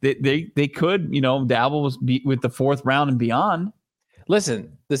they could, dabble with the 4th round and beyond.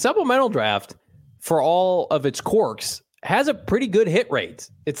 Listen, the supplemental draft, for all of its quirks, has a pretty good hit rate.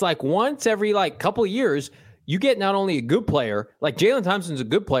 It's like once every couple of years, you get not only a good player, like Jalen Thompson's a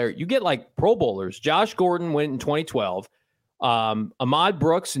good player, you get like Pro Bowlers. Josh Gordon went in 2012. Ahmad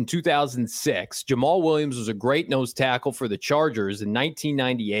Brooks in 2006. Jamal Williams was a great nose tackle for the Chargers in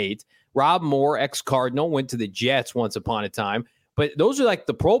 1998. Rob Moore, ex-Cardinal, went to the Jets once upon a time. But those are like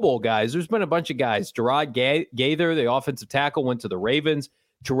the Pro Bowl guys. There's been a bunch of guys. Gerard Gaither, the offensive tackle, went to the Ravens.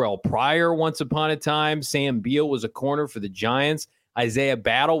 Terrell Pryor once upon a time. Sam Beal was a corner for the Giants. Isaiah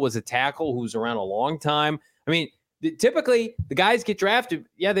Battle was a tackle who's around a long time. I mean, typically the guys get drafted.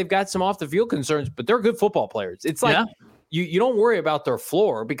 Yeah, they've got some off the field concerns, but they're good football players. It's like you don't worry about their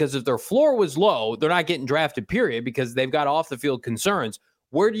floor, because if their floor was low, they're not getting drafted, period, because they've got off the field concerns.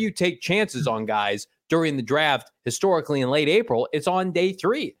 Where do you take chances on guys during the draft? Historically in late April, it's on day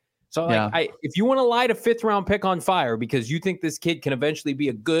 3. So if you want to light a 5th round pick on fire because you think this kid can eventually be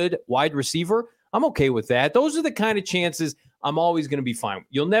a good wide receiver, I'm okay with that. Those are the kind of chances I'm always going to be fine.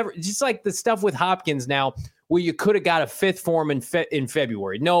 You'll never, just like the stuff with Hopkins now, where you could have got a 5th for him in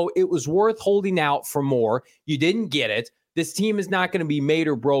February. No, it was worth holding out for more. You didn't get it. This team is not going to be made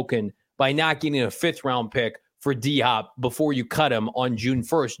or broken by not getting a 5th round pick for D-Hop before you cut him on June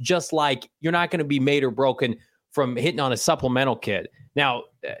 1st, just like you're not going to be made or broken from hitting on a supplemental kid. Now,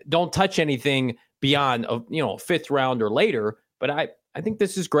 don't touch anything beyond a 5th round or later, but I think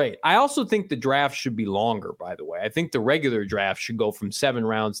this is great. I also think the draft should be longer, by the way. I think the regular draft should go from 7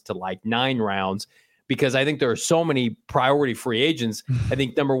 rounds to 9 rounds, because I think there are so many priority free agents. I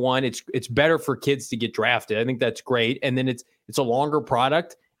think, number one, it's better for kids to get drafted. I think that's great. And then it's a longer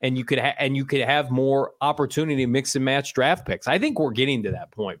product, and you could have more opportunity to mix and match draft picks. I think we're getting to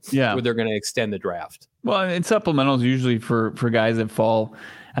that point where they're going to extend the draft. Well, and supplementals usually for guys that fall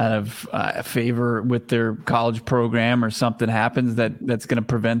out of favor with their college program, or something happens that's going to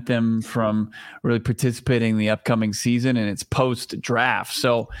prevent them from really participating in the upcoming season, and it's post-draft.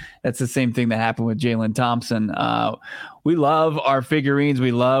 So that's the same thing that happened with Jalen Thompson. We love our figurines.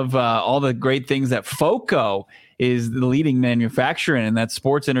 We love all the great things that FOCO is the leading manufacturer in, and that's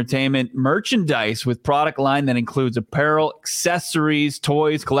sports entertainment merchandise with product line that includes apparel, accessories,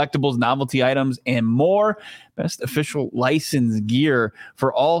 toys, collectibles, novelty items, and more. Best official licensed gear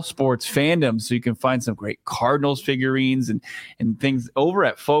for all sports fandoms. So you can find some great Cardinals figurines and things over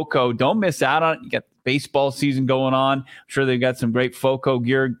at FOCO. Don't miss out on it. You got baseball season going on. I'm sure they've got some great FOCO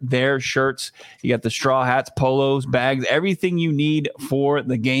gear there, shirts. You got the straw hats, polos, bags, everything you need for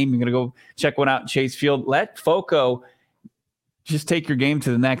the game. You're going to go check one out in Chase Field. Let FOCO just take your game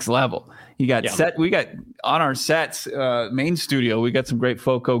to the next level. We got on our sets, main studio, we got some great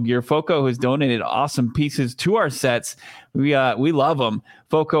FOCO gear. FOCO has donated awesome pieces to our sets. We love them.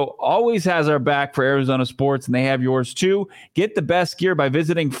 FOCO always has our back for Arizona sports, and they have yours too. Get the best gear by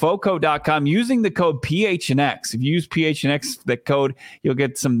visiting FOCO.com using the code PHNX. If you use PHNX, the code, you'll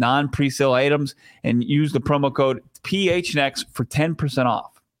get some non-presale items, and use the promo code PHNX for 10%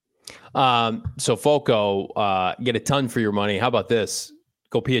 off. So FOCO, get a ton for your money. How about this?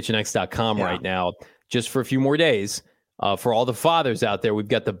 Go phnx.com right now, just for a few more days. For all the fathers out there, we've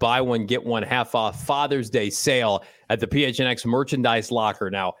got the buy one, get one half off Father's Day sale at the PHNX merchandise locker.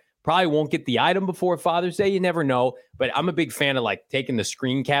 Now, probably won't get the item before Father's Day. You never know, but I'm a big fan of like taking the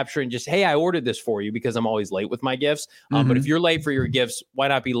screen capture and just, hey, I ordered this for you, because I'm always late with my gifts. But if you're late for your gifts, why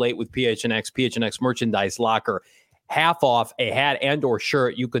not be late with PHNX merchandise locker? Half off a hat and or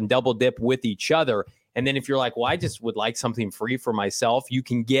shirt. You can double dip with each other. And then if you're like, well, I just would like something free for myself, you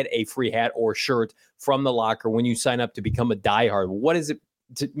can get a free hat or shirt from the locker when you sign up to become a diehard. What does it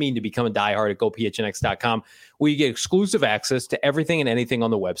mean to become a diehard at gophnx.com? Well, you get exclusive access to everything and anything on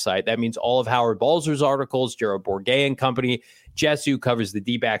the website. That means all of Howard Balzer's articles, Jared Bourget and company, Jess, who covers the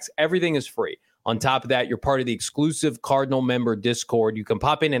D-backs. Everything is free. On top of that, you're part of the exclusive Cardinal member Discord. You can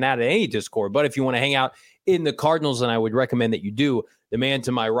pop in and out of any Discord, but if you want to hang out in the Cardinals, and I would recommend that you do, the man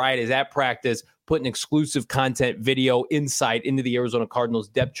to my right is at practice putting exclusive content, video, insight into the Arizona Cardinals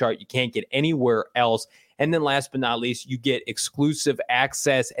depth chart you can't get anywhere else. And then last but not least, you get exclusive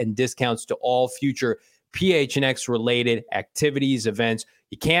access and discounts to all future PHNX related activities, events.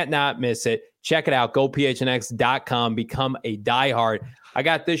 You can't not miss it. Check it out. GoPHNX.com. Become a diehard. I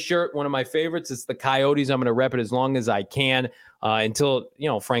got this shirt, one of my favorites. It's the Coyotes. I'm going to rep it as long as I can until,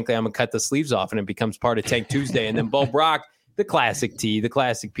 frankly, I'm going to cut the sleeves off and it becomes part of Tank Tuesday. And then Bo Brock, the classic tee, the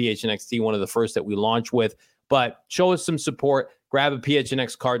classic PHNX tee, one of the first that we launched with. But show us some support. Grab a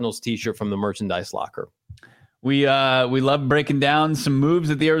PHNX Cardinals t-shirt from the merchandise locker. We love breaking down some moves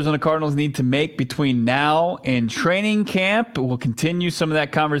that the Arizona Cardinals need to make between now and training camp. We'll continue some of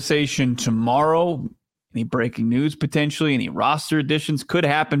that conversation tomorrow. Any breaking news potentially, any roster additions could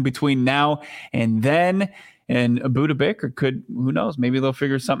happen between now and then. And Buda Baker could, who knows, maybe they'll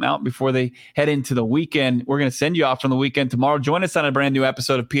figure something out before they head into the weekend. We're going to send you off on the weekend tomorrow. Join us on a brand new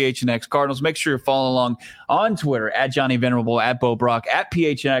episode of PHNX Cardinals. Make sure you're following along on Twitter at Johnny Venerable, at Bo Brock, at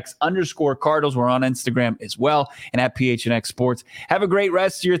PHNX_Cardinals. We're on Instagram as well, and at PHNX Sports. Have a great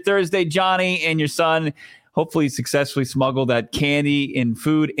rest of your Thursday, Johnny, and your son. Hopefully successfully smuggle that candy and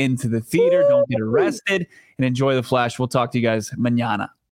food into the theater. Don't get arrested, and enjoy the Flash. We'll talk to you guys mañana.